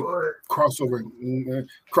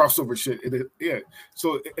crossover shit. Yeah.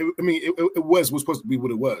 So it was supposed to be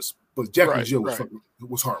what it was, but Jack and Jill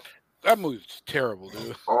was horrible. That movie's terrible,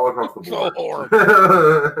 dude. All across the board. So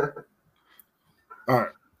horrible. All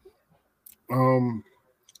right.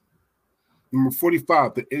 Number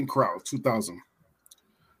 45, The In Crowd, 2000.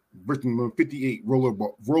 Britain number 58,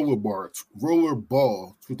 Rollerball,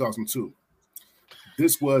 2002.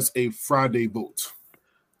 This was a Friday vote.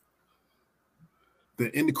 The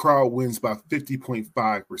In Crowd wins by 50.5%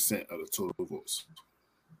 of the total votes.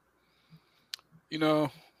 You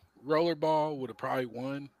know, Rollerball would have probably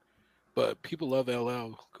won, but people love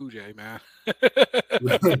LL Cool J, man.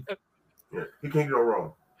 Yeah, he can't go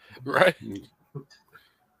wrong. Right?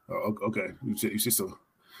 Okay. You said so.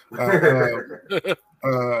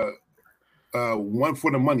 One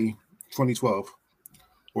for the Money, 2012,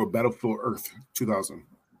 or Battlefield Earth, 2000.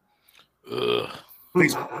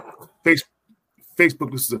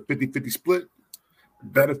 Facebook, this is a 50-50 split.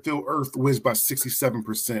 Battlefield Earth wins by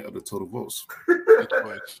 67% of the total votes.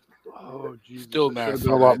 Oh, geez. Still mad.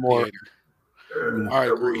 A lot more. I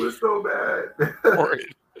agree. It was so bad.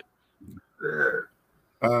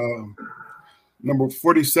 Number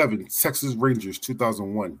 47, Texas Rangers,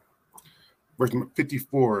 2001. Verse number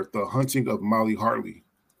 54, The Hunting of Molly Hartley,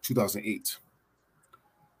 2008.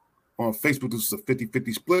 On Facebook, this is a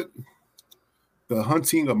 50-50 split. The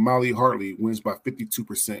Hunting of Molly Hartley wins by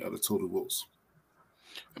 52% of the total votes.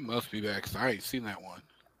 It must be back because I ain't seen that one.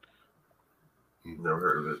 Never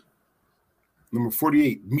heard of it. Number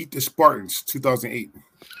 48, Meet the Spartans, 2008.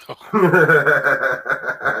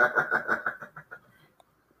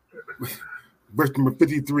 Verse number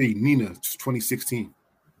 53, Nina, 2016.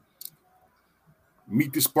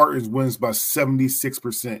 Meet the Spartans wins by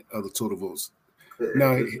 76% of the total votes.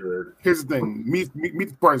 Now, here's the thing: Meet the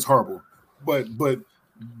Spartans horrible, but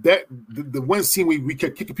that the one scene we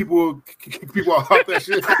kept kicking people out that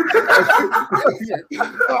shit.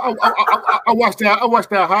 I watched that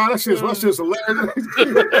high. That shit's hilarious.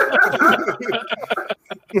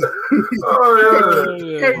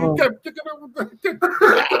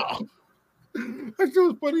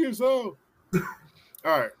 funny as hell. All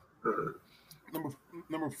right.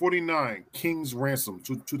 Number 49, King's Ransom,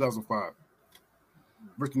 2005.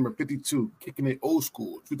 Verse number 52, Kicking It Old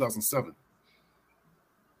School, 2007.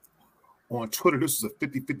 On Twitter, this is a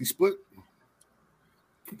 50-50 split.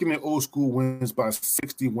 Kicking It Old School wins by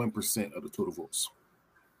 61% of the total votes.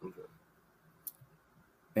 Okay.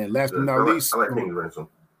 And last but not least, I like King's Ransom.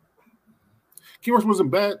 King's Ransom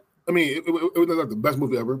wasn't bad. I mean, it was not the best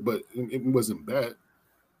movie ever, but it wasn't bad.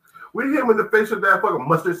 We hit him in the face with that fucking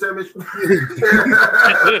mustard sandwich.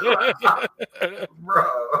 Bro.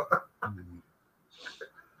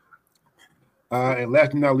 And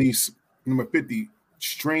last but not least, number 50,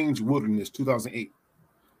 Strange Wilderness, 2008.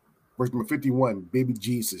 Verse number 51, Baby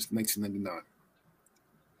Jesus, 1999.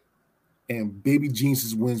 And Baby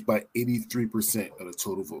Jesus wins by 83% of the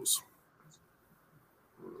total votes.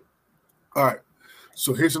 All right.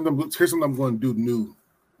 So here's something I'm going to do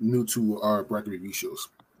new to our bracket review shows.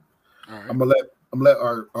 All right. I'm gonna let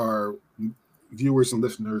our viewers and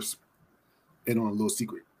listeners in on a little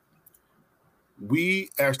secret. We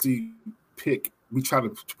actually try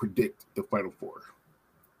to predict the Final Four.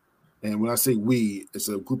 And when I say we, it's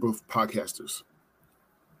a group of podcasters.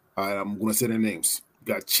 I'm going to say their names.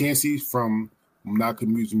 We got Chancey from Monaco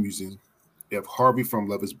Musing. We have Harvey from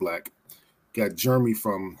Love is Black. We got Jeremy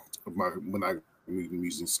from Monaco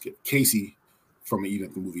Musing. Casey from Eating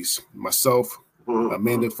at the Movies. Myself,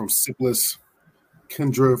 Amanda from Sipless.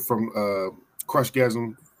 Kendra from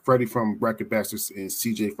Crushgasm. Freddie from Bracket Bastards. And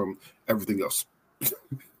CJ from Everything Else.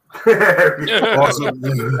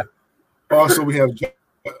 Also, we have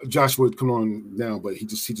Joshua coming on now, but he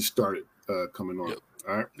just started coming on. Yep.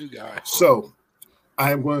 All right, new guy. So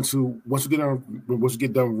I am going to once we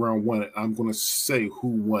get done with round one, I'm going to say who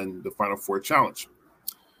won the Final Four challenge.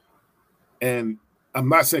 And I'm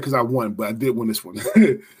not saying because I won, but I did win this one.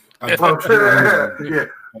 Yeah. Let's start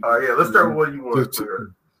with what you won.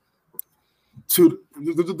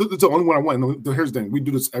 The only one I won. Here's the thing: we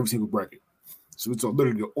do this every single bracket, so it's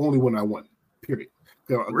literally the only one I won. Period.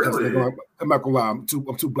 Really? I'm not gonna lie. I'm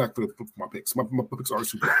too black for my picks. My picks are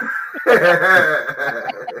super.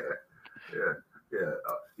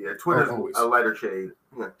 Yeah. Twitter's a lighter shade.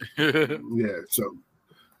 Yeah. So,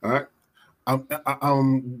 all right.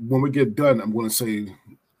 When we get done, I'm going to say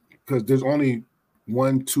because there's only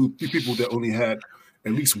 1, 2, 3 people that only had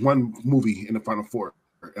at least one movie in the Final Four.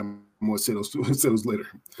 I'm going to say those later.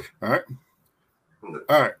 All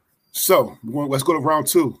right. So let's go to round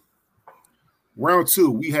two. Round two,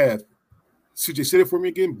 we have CJ. Say it for me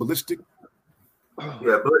again. Ballistic. Yeah,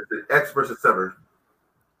 Ballistic. X versus Sever.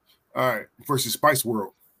 All right, versus Spice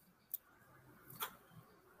World.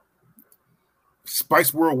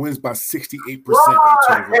 Spice World wins by 68% of the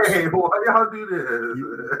total votes. Hey, why y'all do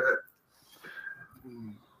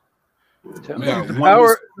this?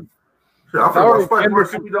 Power of Spice World.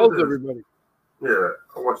 So we done everybody. Yeah,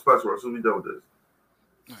 I watch Spice World, so we done with this.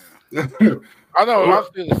 I know. I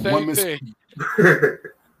feel the same thing.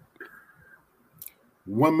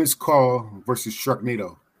 One missed call versus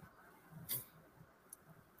Sharknado.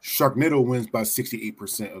 Sharknado wins by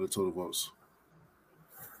 68% of the total votes.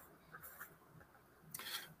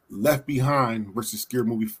 Left Behind versus Scary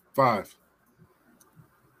Movie 5.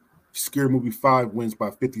 Scary Movie 5 wins by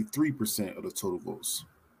 53% of the total votes.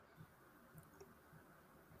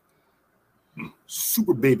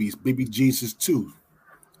 Super Babies, Baby Jesus 2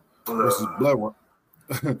 versus Blood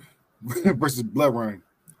Rhyme.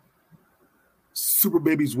 Super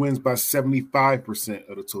Babies wins by 75%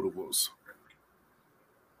 of the total votes.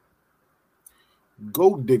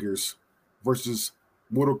 Gold Diggers versus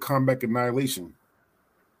Mortal Kombat Annihilation.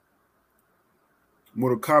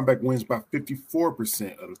 Mortal Kombat wins by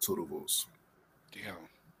 54% of the total votes. Damn.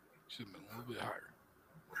 Should have been a little bit higher.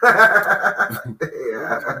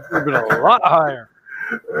 Should have been a lot higher.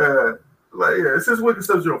 It's just Wicked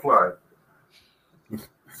Sub-Zero fly.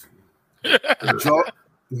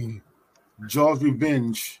 Jaws the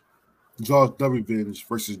Revenge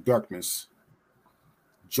versus Darkness.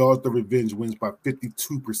 Jaws the Revenge wins by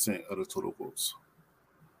 52% of the total votes.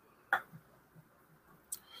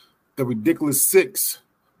 The Ridiculous 6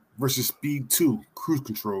 versus Speed 2, Cruise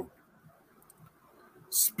Control.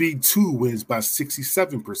 Speed 2 wins by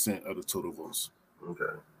 67% of the total votes.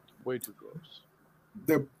 Okay. Way too close.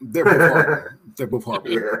 They're both horrible. They're both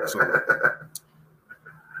horrible. Yeah.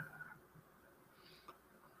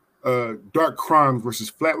 So. Dark Crime versus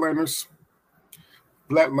Flatliners.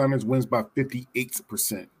 Flatliners wins by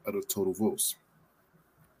 58% of the total votes.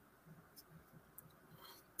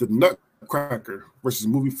 The Nutcracker versus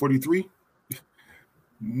Movie 43.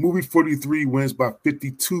 Movie 43 wins by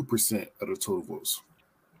 52% of the total votes.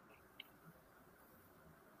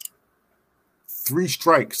 Three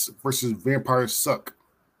Strikes versus Vampires Suck.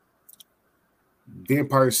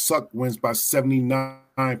 Vampires Suck wins by 79%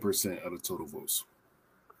 of the total votes.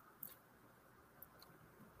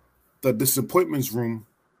 The Disappointments Room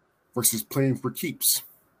versus Playing for Keeps.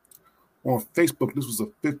 On Facebook, this was a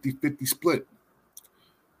 50-50 split.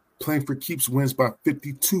 Playing for Keeps wins by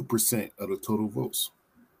 52% of the total votes.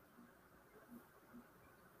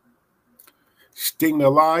 Staying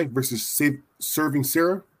Alive versus Serving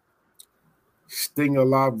Sarah. Staying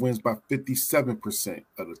Alive wins by 57%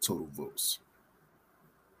 of the total votes.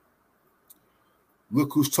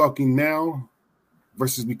 Look Who's Talking Now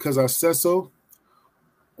versus Because I Said So.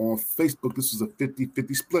 On Facebook, this was a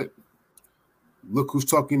 50-50 split. Look Who's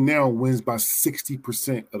Talking Now wins by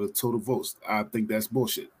 60% of the total votes. I think that's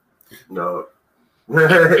bullshit. No. right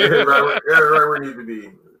where it needs to be.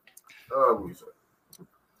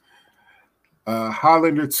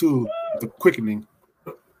 Highlander 2, The Quickening.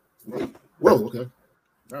 Whoa, okay.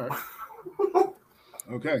 All right.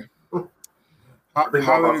 Okay.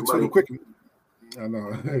 Highlander 2, The Quickening. I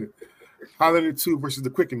know. Highlander 2 versus The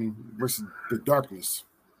Quickening versus The Darkness.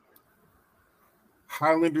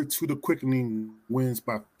 Highlander 2, The Quickening wins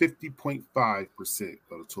by 50.5%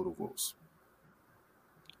 of the total votes.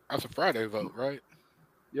 That's a Friday vote, right?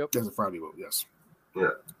 Yep. That's a Friday vote, yes. Yeah.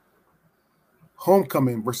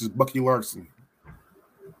 Homecoming versus Bucky Larson.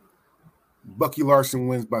 Bucky Larson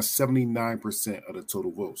wins by 79% of the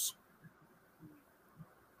total votes.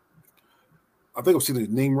 I think I'm saying his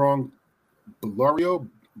name wrong. Bolario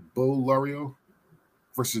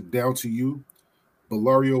versus Down to You.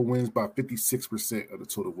 Bolario wins by 56% of the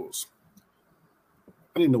total votes.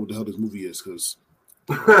 I didn't know what the hell this movie is because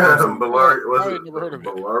Bolario. I never heard of it.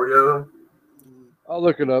 Bolario. I'll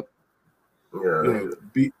look it up. Yeah.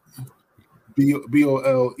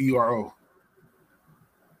 Bolero.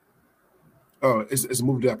 Oh, it's a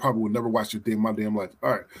movie that I probably would never watch in my damn life.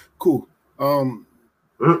 All right, cool.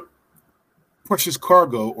 Precious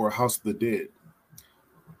Cargo or House of the Dead.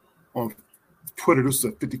 On Twitter, this is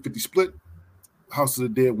a 50-50 split. House of the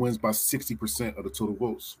Dead wins by 60% of the total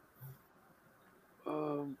votes.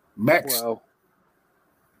 Max. Wow.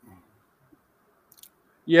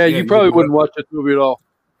 Yeah, you probably wouldn't watch this movie at all.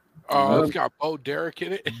 It's got Bo Derek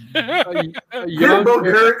in it.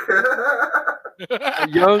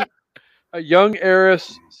 A young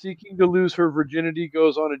heiress seeking to lose her virginity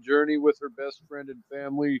goes on a journey with her best friend and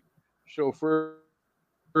family chauffeur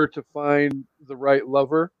to find the right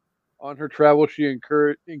lover. On her travel, she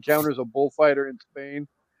encounters a bullfighter in Spain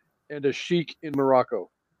and a sheik in Morocco.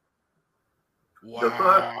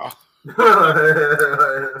 Wow. That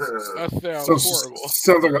sounds horrible.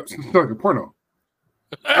 Sounds like a porno.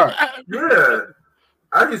 All right. Yeah.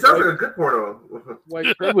 Actually, sounds like a good porno.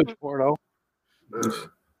 White privilege porno.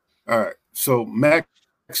 All right. So Max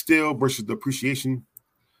Steel versus The Appreciation.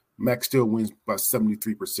 Max Steel wins by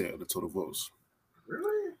 73% of the total votes.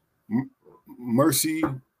 Really? Mercy,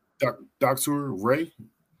 Dr. Ray.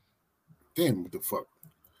 Damn, what the fuck?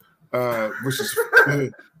 Versus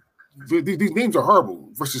these names are horrible.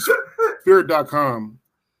 Versus Fear.com.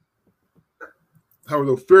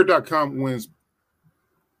 However, Fear.com wins.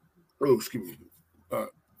 Oh, excuse me.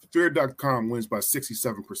 Fear.com wins by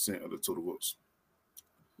 67% of the total votes.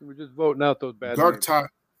 We're just voting out those bad Dark names. Tide.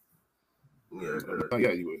 Yeah,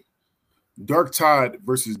 anyway. Dark Tide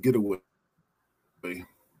versus Getaway.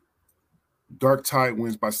 Dark Tide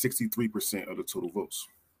wins by 63% of the total votes.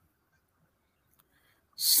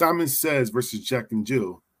 Simon Says versus Jack and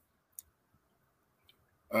Jill.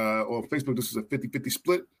 On Facebook, this is a 50-50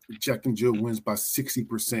 split. Jack and Jill wins by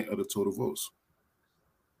 60% of the total votes.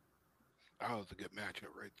 That was a good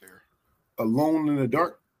matchup right there. Alone in the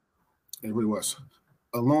Dark. It really was.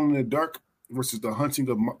 Alone in the Dark versus The Hunting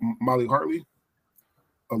of Molly Hartley.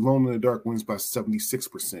 Alone in the Dark wins by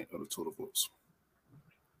 76% of the total votes.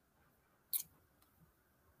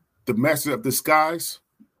 The Master of Disguise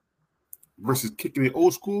versus Kicking It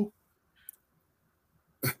Old School.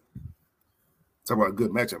 Talk about a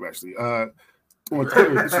good matchup, actually. On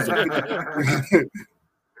Twitter,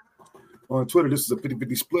 this is a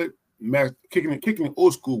 50-50 split. Kicking It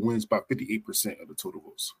Old School wins by 58% of the total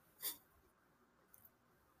votes.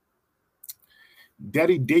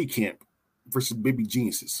 Daddy Day Camp versus Baby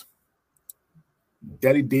Geniuses.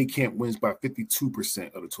 Daddy Day Camp wins by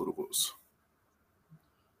 52% of the total votes.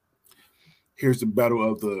 Here's the battle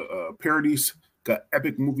of the parodies. Got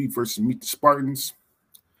Epic Movie versus Meet the Spartans.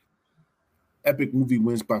 Epic Movie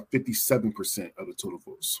wins by 57% of the total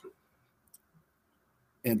votes.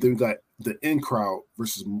 And then we got The In Crowd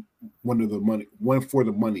versus One for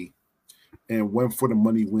the Money. And One for the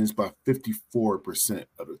Money wins by 54%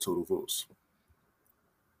 of the total votes.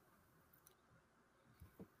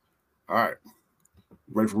 All right.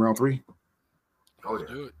 Ready for round 3? Oh,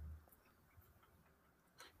 Let's do it.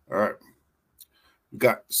 All right. We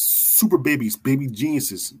got Super Babies, Baby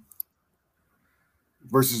Geniuses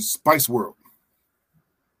versus Spice World.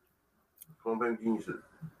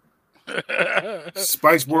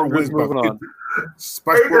 Spice World wins by 50.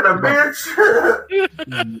 Spice World.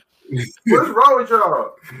 Bitch. What's wrong with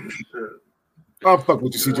y'all? I'm fucking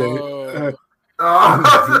with you, CJ.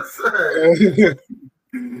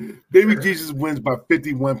 Baby Jesus wins by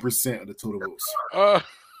 51% of the total votes.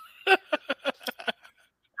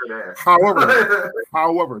 However, I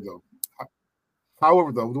want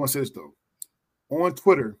to say this though. On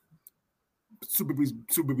Twitter, Super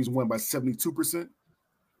Babies won by 72%.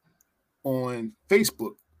 On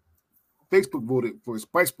Facebook voted for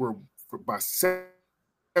Spice World by 70%.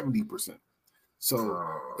 So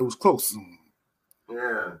it was close.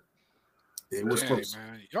 Yeah. It was close.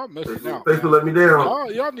 Man. Y'all missing out. Thanks for letting me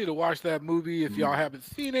down. Y'all need to watch that movie if y'all haven't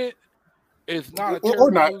seen it. It's not a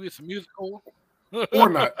terrible movie. It's a musical. Or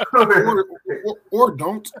not. or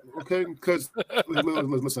don't. Okay? Because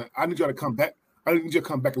listen, I need y'all to come back. I need you to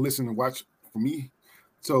come back and listen and watch for me.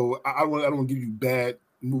 So I don't want to give you bad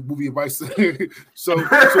movie advice. so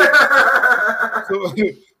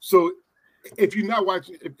if you're not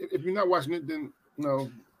watching it, then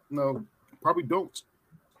no, probably don't.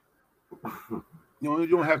 You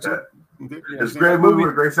don't have to. Okay? It's a great movie,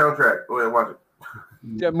 a great soundtrack. Go ahead and watch it.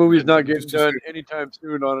 That movie's not getting done anytime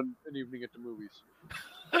soon on an evening at the movies.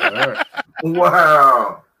 All right.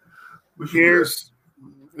 Wow. Here's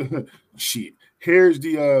shit. Here's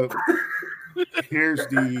the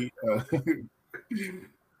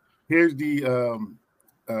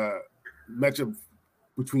matchup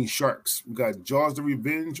between sharks. We got Jaws the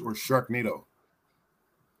Revenge or Sharknado.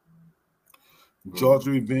 Jaws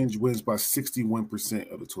the Revenge wins by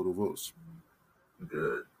 61% of the total votes.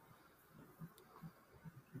 Good.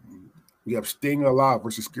 We have Staying Alive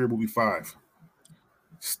versus Scary Movie 5.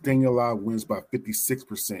 Staying Alive wins by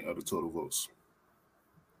 56% of the total votes.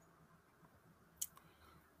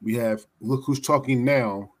 We have Look Who's Talking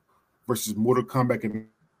Now versus Mortal Kombat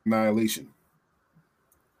Annihilation.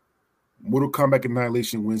 Mortal Kombat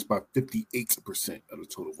Annihilation wins by 58% of the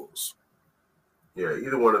total votes. Yeah,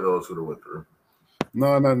 either one of those would have went through.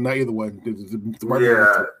 No, not either one.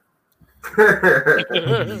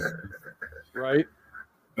 Right.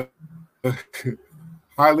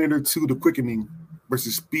 Highlander 2, The Quickening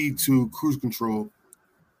versus Speed 2, Cruise Control.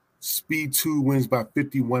 Speed 2 wins by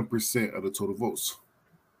 51% of the total votes.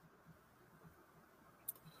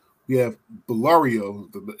 We have Bellario,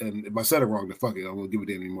 and if I said it wrong, then fuck it, I won't give a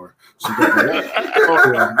damn anymore. So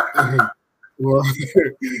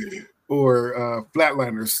or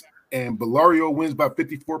Flatliners, and Bellario wins by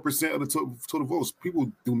 54% of the total votes. People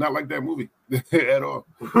do not like that movie at all.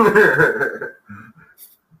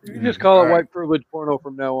 You can just call it white privilege porno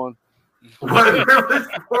from now on. White privilege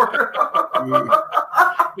porno.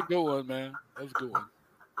 That's a good one, man. That's a good one.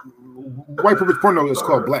 White privilege porno is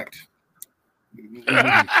called Black.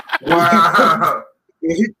 Wow.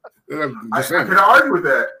 I can argue with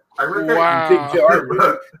that. I really can't. Wow. Can't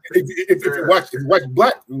argue. If you watch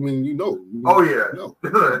Black, I mean, you know. Oh yeah. No.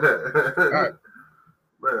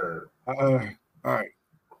 All right. All right.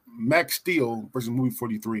 Max Steel versus Movie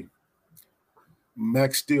 43.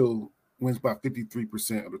 Max Steel wins by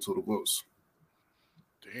 53% of the total votes.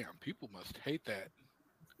 Damn, people must hate that.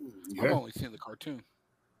 Yeah. I've only seen the cartoon.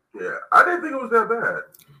 Yeah, I didn't think it was that bad.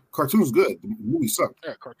 Cartoon's good. The movie sucked.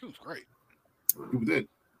 Yeah, cartoon's great. People did.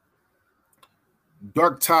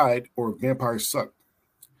 Dark Tide or Vampire Suck.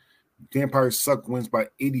 Vampire Suck wins by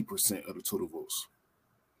 80% of the total votes.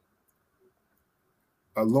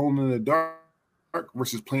 Alone in the Dark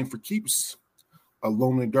versus Playing for Keeps.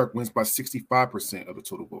 Alone in the Dark wins by 65% of the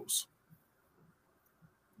total votes.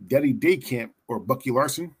 Daddy Day Camp or Bucky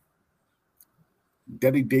Larson.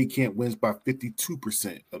 Daddy Day Camp wins by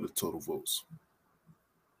 52% of the total votes.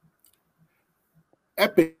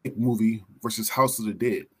 Epic Movie versus House of the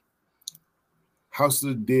Dead. House of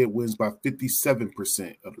the Dead wins by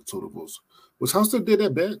 57% of the total votes. Was House of the Dead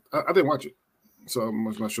that bad? I didn't watch it, so I'm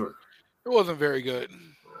not sure. It wasn't very good.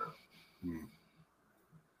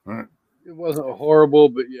 All right. It wasn't horrible,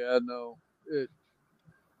 but yeah, no.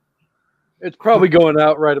 It's probably going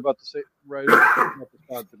out right about the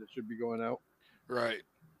spot that it should be going out. Right.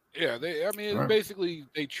 Yeah, Right. basically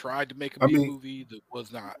they tried to make a movie that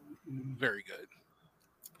was not very good.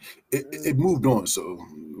 It moved on, so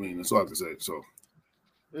I mean that's all I can say. So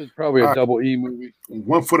It's probably a double E movie.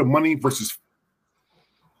 One for the Money versus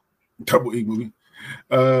double E movie.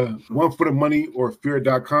 One for the Money or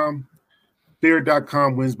Fear.com.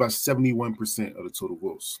 Fear.com wins by 71% of the total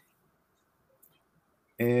votes.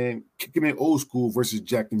 And Kicking It Old School versus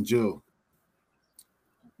Jack and Jill.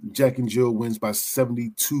 Jack and Jill wins by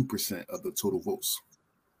 72% of the total votes.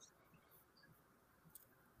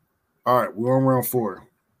 All right, we're on round 4.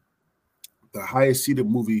 The highest seeded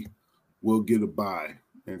movie will get a bye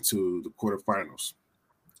into the quarterfinals.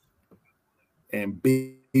 And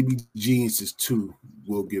Baby Geniuses 2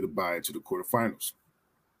 will get a bye to the quarterfinals.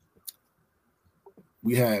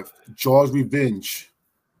 We have Jaws Revenge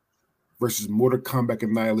versus Mortal Kombat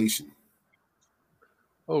Annihilation.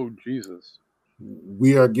 Oh, Jesus.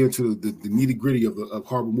 We are getting to the nitty gritty of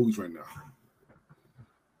horrible movies right now.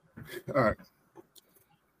 All right.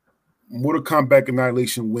 Mortal Kombat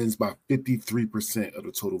Annihilation wins by 53% of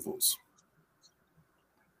the total votes.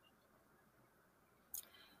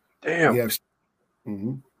 Damn.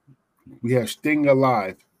 We have Staying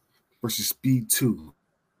Alive versus Speed 2.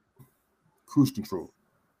 Cruise Control.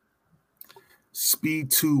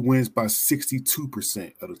 Speed 2 wins by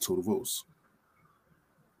 62% of the total votes.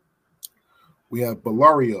 We have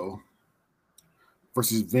Bellario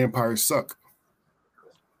versus Vampire Suck.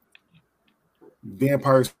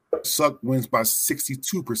 Vampire Suck wins by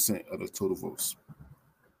 62% of the total votes.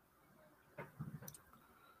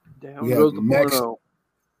 Down goes the porno.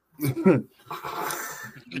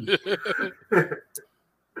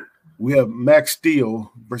 We have Max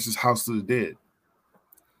Steel versus House of the Dead.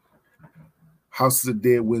 House of the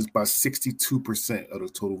Dead wins by 62% of the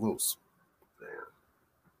total votes.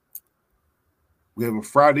 We have a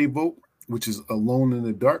Friday vote, which is Alone in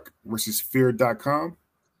the Dark versus Fear.com.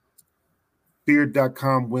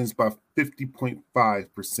 Fear.com wins by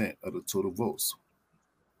 50.5% of the total votes.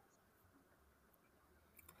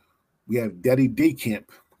 We have Daddy Day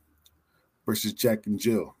Camp versus Jack and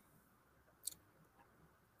Jill.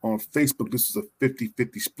 On Facebook, this is a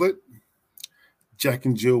 50-50 split. Jack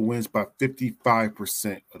and Jill wins by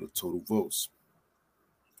 55% of the total votes,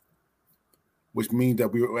 which means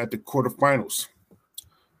that we are at the quarterfinals.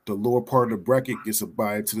 The lower part of the bracket gets a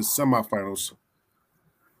bye to the semifinals,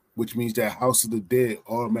 which means that House of the Dead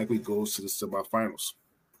automatically goes to the semifinals.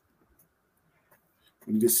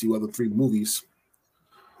 We need to see what other 3 movies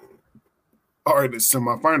are in the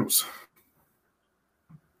semifinals.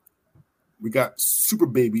 We got Super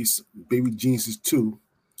Babies, Baby Geniuses 2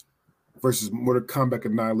 versus Mortal Kombat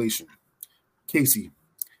Annihilation. Casey,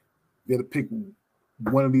 you had to pick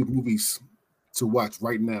one of these movies to watch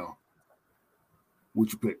right now.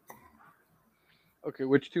 What'd you pick? Okay,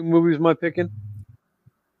 which 2 movies am I picking?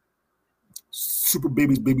 Super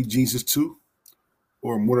Babies, Baby Geniuses 2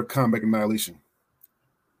 or Mortal Kombat Annihilation?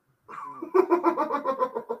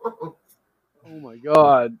 Oh my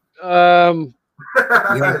God. You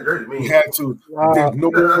had to. Wow.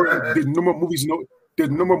 There's no more movies. There's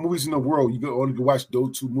no more movies in the world. You can only watch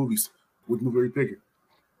those 2 movies. What movie are you picking?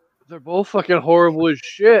 They're both fucking horrible as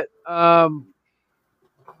shit.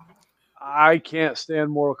 I can't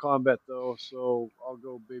stand Mortal Kombat though, so I'll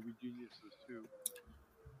go Baby Geniuses 2.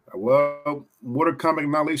 Well, Mortal Kombat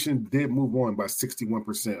Annihilation did move on by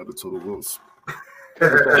 61% of the total votes.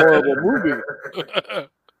 It's a horrible movie.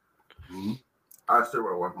 I still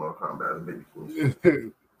want to watch Mortal Kombat and Baby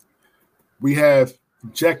Geniuses. We have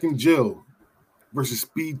Jack and Jill versus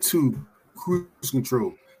Speed 2 Cruise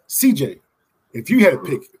Control. CJ, if you had to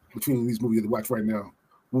pick between these movies to watch right now,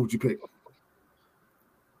 what would you pick?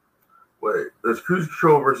 Wait, there's Cruise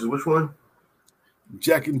Control versus which one?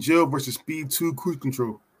 Jack and Jill versus Speed 2 Cruise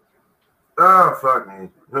Control. Ah, fuck me.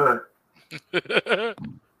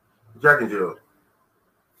 Jack and Jill.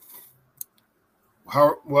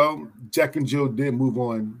 Well, Jack and Jill did move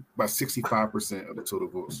on by 65% of the total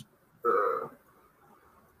votes.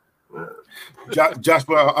 Josh,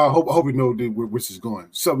 but I hope you know where this is going.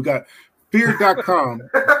 So we got Fear.com.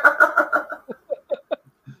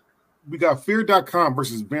 We got Fear.com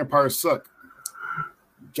versus Vampire Suck.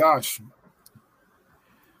 Josh,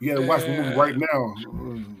 you gotta watch the movie right now.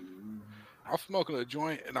 I'm smoking a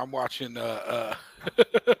joint and I'm watching I'm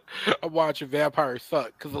watching Vampire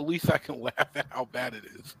Suck because at least I can laugh at how bad it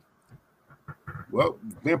is. Well,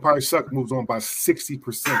 Vampire Suck moves on by 60%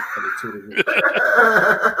 of the total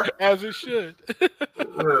vote. As it should.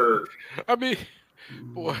 I mean,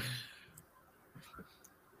 boy.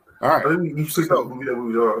 All right. You picked up movie that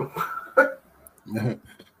movie on.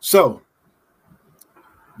 So,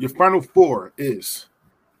 your final 4 is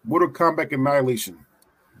Mortal Kombat Annihilation,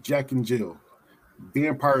 Jack and Jill,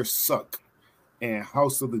 Vampire Suck, and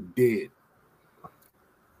House of the Dead.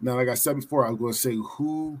 Now, like I said before, I was going to say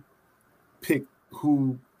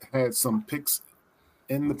who had some picks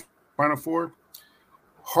in the final 4.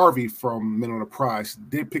 Harvey from Men on the Prize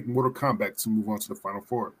did pick Mortal Kombat to move on to the final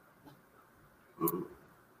 4.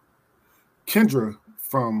 Kendra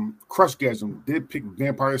from Crushgasm did pick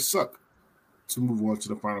Vampires Suck to move on to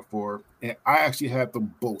the Final Four, and I actually had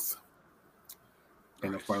them both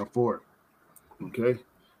in the Final Four. Okay.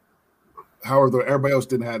 However, everybody else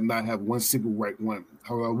did not have one single right one.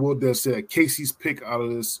 However, I will then say Casey's pick out of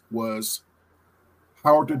this was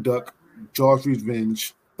Howard the Duck, Jaws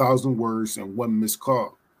Revenge, 1,000 Words, and One Missed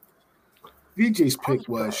Call. VJ's pick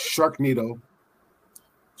was Sharknado,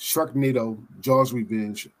 Jaws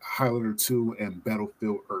Revenge, Highlander 2, and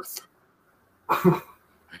Battlefield Earth. I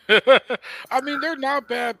mean, they're not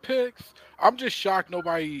bad picks. I'm just shocked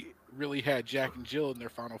nobody really had Jack and Jill in their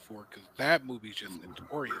Final Four because that movie's just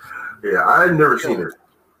notorious. Yeah, I've never seen it.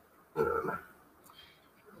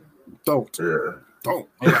 Don't. Yeah. Don't.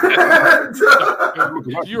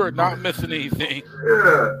 You are not missing anything.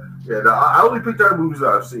 Yeah. No, I only picked out movies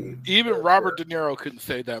I've seen. Even Robert De Niro couldn't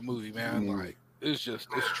save that movie, man. Like, it's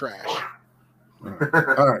trash.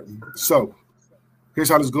 All right. So here's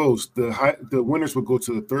how this goes: the winners will go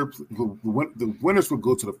to the third. The winners will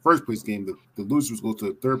go to the first place game. The losers will go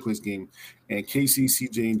to the third place game, and Casey,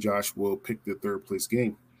 CJ, and Josh will pick the third place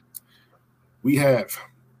game. We have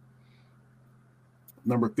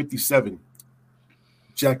number 57,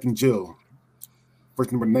 Jack and Jill,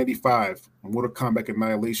 versus number 95, Mortal Kombat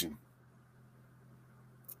Annihilation.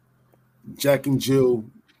 Jack and Jill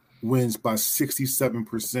wins by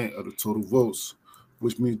 67% of the total votes,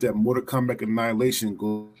 which means that Mortal Kombat Annihilation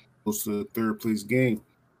goes to the third place game.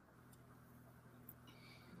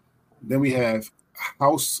 Then we have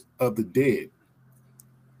House of the Dead,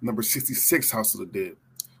 number 66, House of the Dead,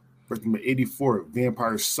 versus number 84,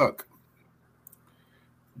 Vampires Suck.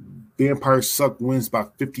 Vampires Suck wins by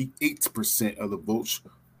 58% of the votes,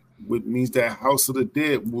 which means that House of the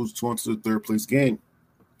Dead moves on to the third place game.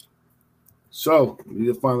 So we need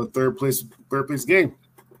to find the third place game.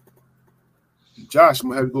 Josh, I'm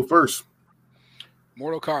gonna have you go first.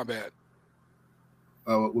 Mortal Kombat.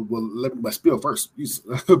 Well, let me spiel first.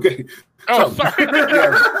 Okay. Oh, sorry.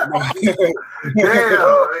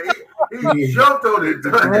 Damn, he jumped on it.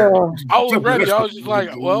 I was ready. I was just like,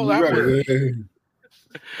 well, that was.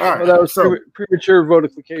 All right. Well, that was premature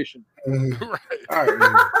votification. Right. All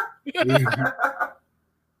right.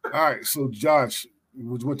 All right. So, Josh, we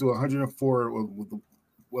went to 104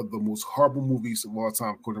 of the most horrible movies of all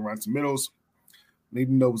time, according to Rotten Tomatoes.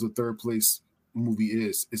 Maybe know what the third place movie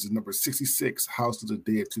is. Is it number 66, House of the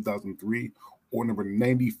Dead, 2003, or number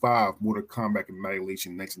 95, Mortal Kombat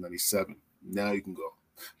Annihilation, 1997? Now you can go.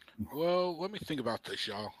 Well, let me think about this,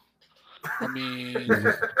 y'all. I mean,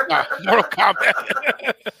 Mortal Kombat.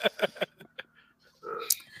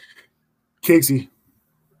 Casey.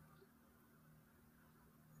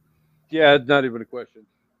 Yeah, not even a question.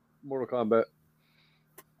 Mortal Kombat.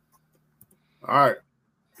 All right.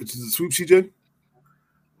 It's the sweep, CJ?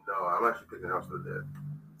 No, I'm actually picking House of the Dead.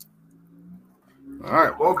 All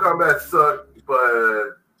right. Mortal Kombat sucked,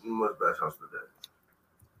 but much better House of the Dead.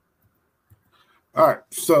 All right.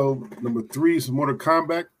 So number 3 is Mortal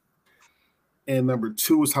Kombat, and number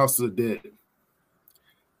 2 is House of the Dead.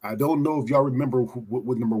 I don't know if y'all remember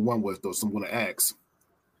what number 1 was, though, so I'm going to ask.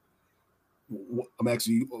 I'm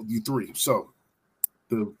asking you three. So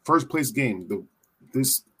the first place game,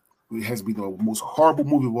 this has to be the most horrible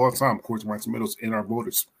movie of all time, according to Rotten Tomatoes and our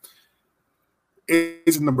voters. It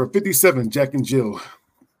is number 57, Jack and Jill,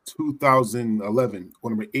 2011, or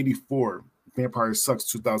number 84, Vampire Sucks,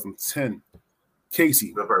 2010.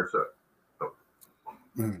 Casey. Vampire Sucks.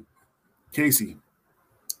 Oh. Casey.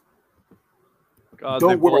 God,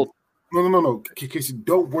 don't worry. No. Casey,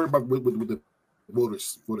 don't worry about what the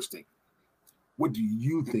voters think. What do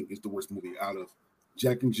you think is the worst movie out of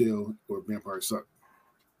Jack and Jill or Vampire Suck?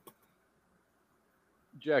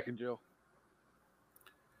 Jack and Jill.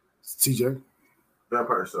 CJ.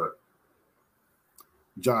 Vampire Suck.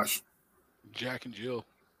 Josh. Jack and Jill.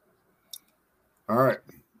 All right.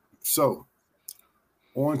 So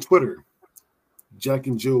on Twitter, Jack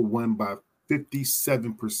and Jill won by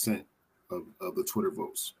 57% of the Twitter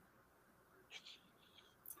votes.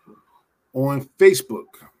 On Facebook,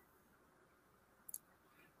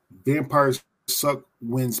 Vampire Suck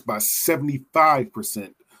wins by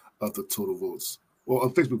 75% of the total votes. Well,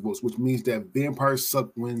 of Facebook votes, which means that Vampire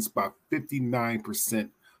Suck wins by 59%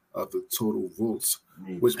 of the total votes.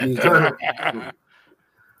 Which means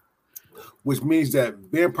that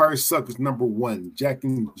Vampire Suck is number 1, Jack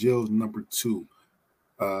and Jill is number 2,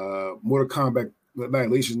 Mortal Kombat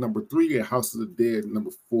Annihilation is number 3, and House of the Dead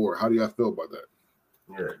number 4. How do y'all feel about that?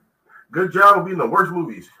 Yeah, good job of being the worst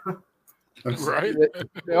movies. Right?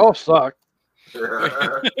 They all suck.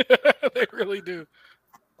 They really do.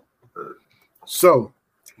 So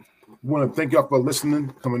want to thank y'all for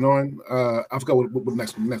listening, coming on. I forgot what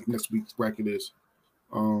next week's bracket is.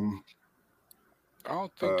 I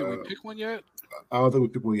don't think did we pick one yet? I don't think we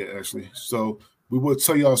picked one yet, actually. So we will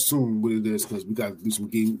tell y'all soon what it is because we got to do some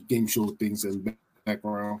game show things in the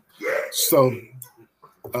background. So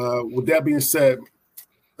with that being said,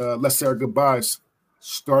 let's say our goodbyes,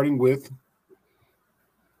 starting with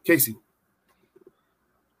Casey.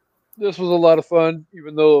 This was a lot of fun,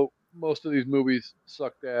 even though most of these movies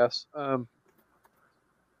sucked ass.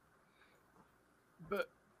 But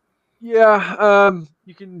yeah,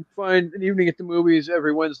 you can find an evening at the movies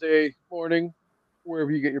every Wednesday morning, wherever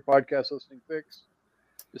you get your podcast listening fix.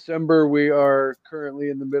 December, we are currently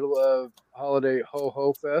in the middle of holiday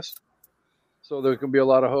ho-ho fest. So there's going to be a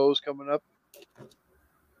lot of hoes coming up.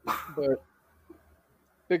 But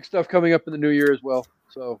big stuff coming up in the new year as well.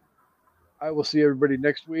 So I will see everybody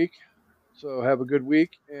next week. So have a good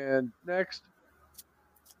week. And next,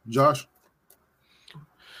 Josh.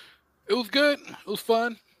 It was good. It was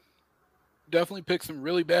fun. Definitely picked some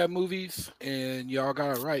really bad movies, and y'all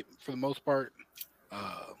got it right for the most part.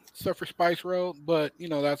 Except for Spice World, but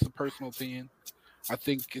that's a personal opinion. I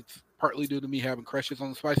think it's partly due to me having crushes on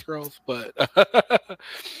the Spice Girls, but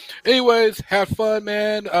anyways, have fun,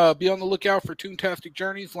 man. Be on the lookout for Toontastic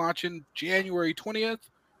Journeys launching January 20th.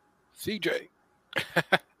 CJ.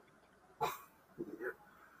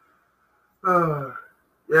 Yeah,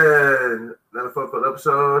 another fun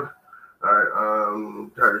episode. All right,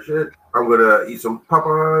 tired of shit. I'm gonna eat some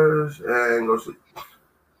Popeyes and go sleep.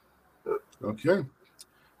 Okay.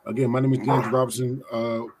 Again, my name is DeAndre Robinson.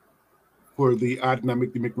 For the I Did Not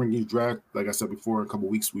Make the McRankings draft, like I said before, in a couple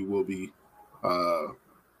of weeks we will be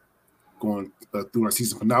going through our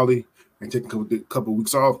season finale and taking a couple of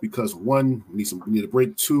weeks off because one, we need a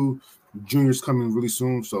break. Two, Junior's coming really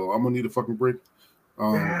soon, so I'm gonna need a fucking break.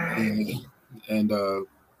 And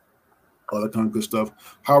all that kind of good stuff.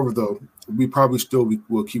 However, though, we probably still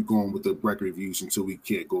will keep going with the bracket reviews until we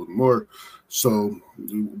can't go more. So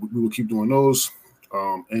we will keep doing those.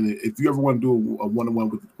 And if you ever want to do a one-on-one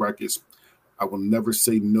with the brackets, I will never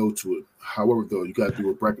say no to it. However, though, you got to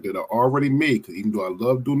do a bracket that I already made. Because even though I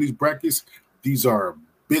love doing these brackets, these are a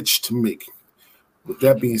bitch to make. With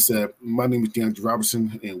that being said, my name is DeAndre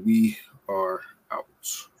Robinson, and we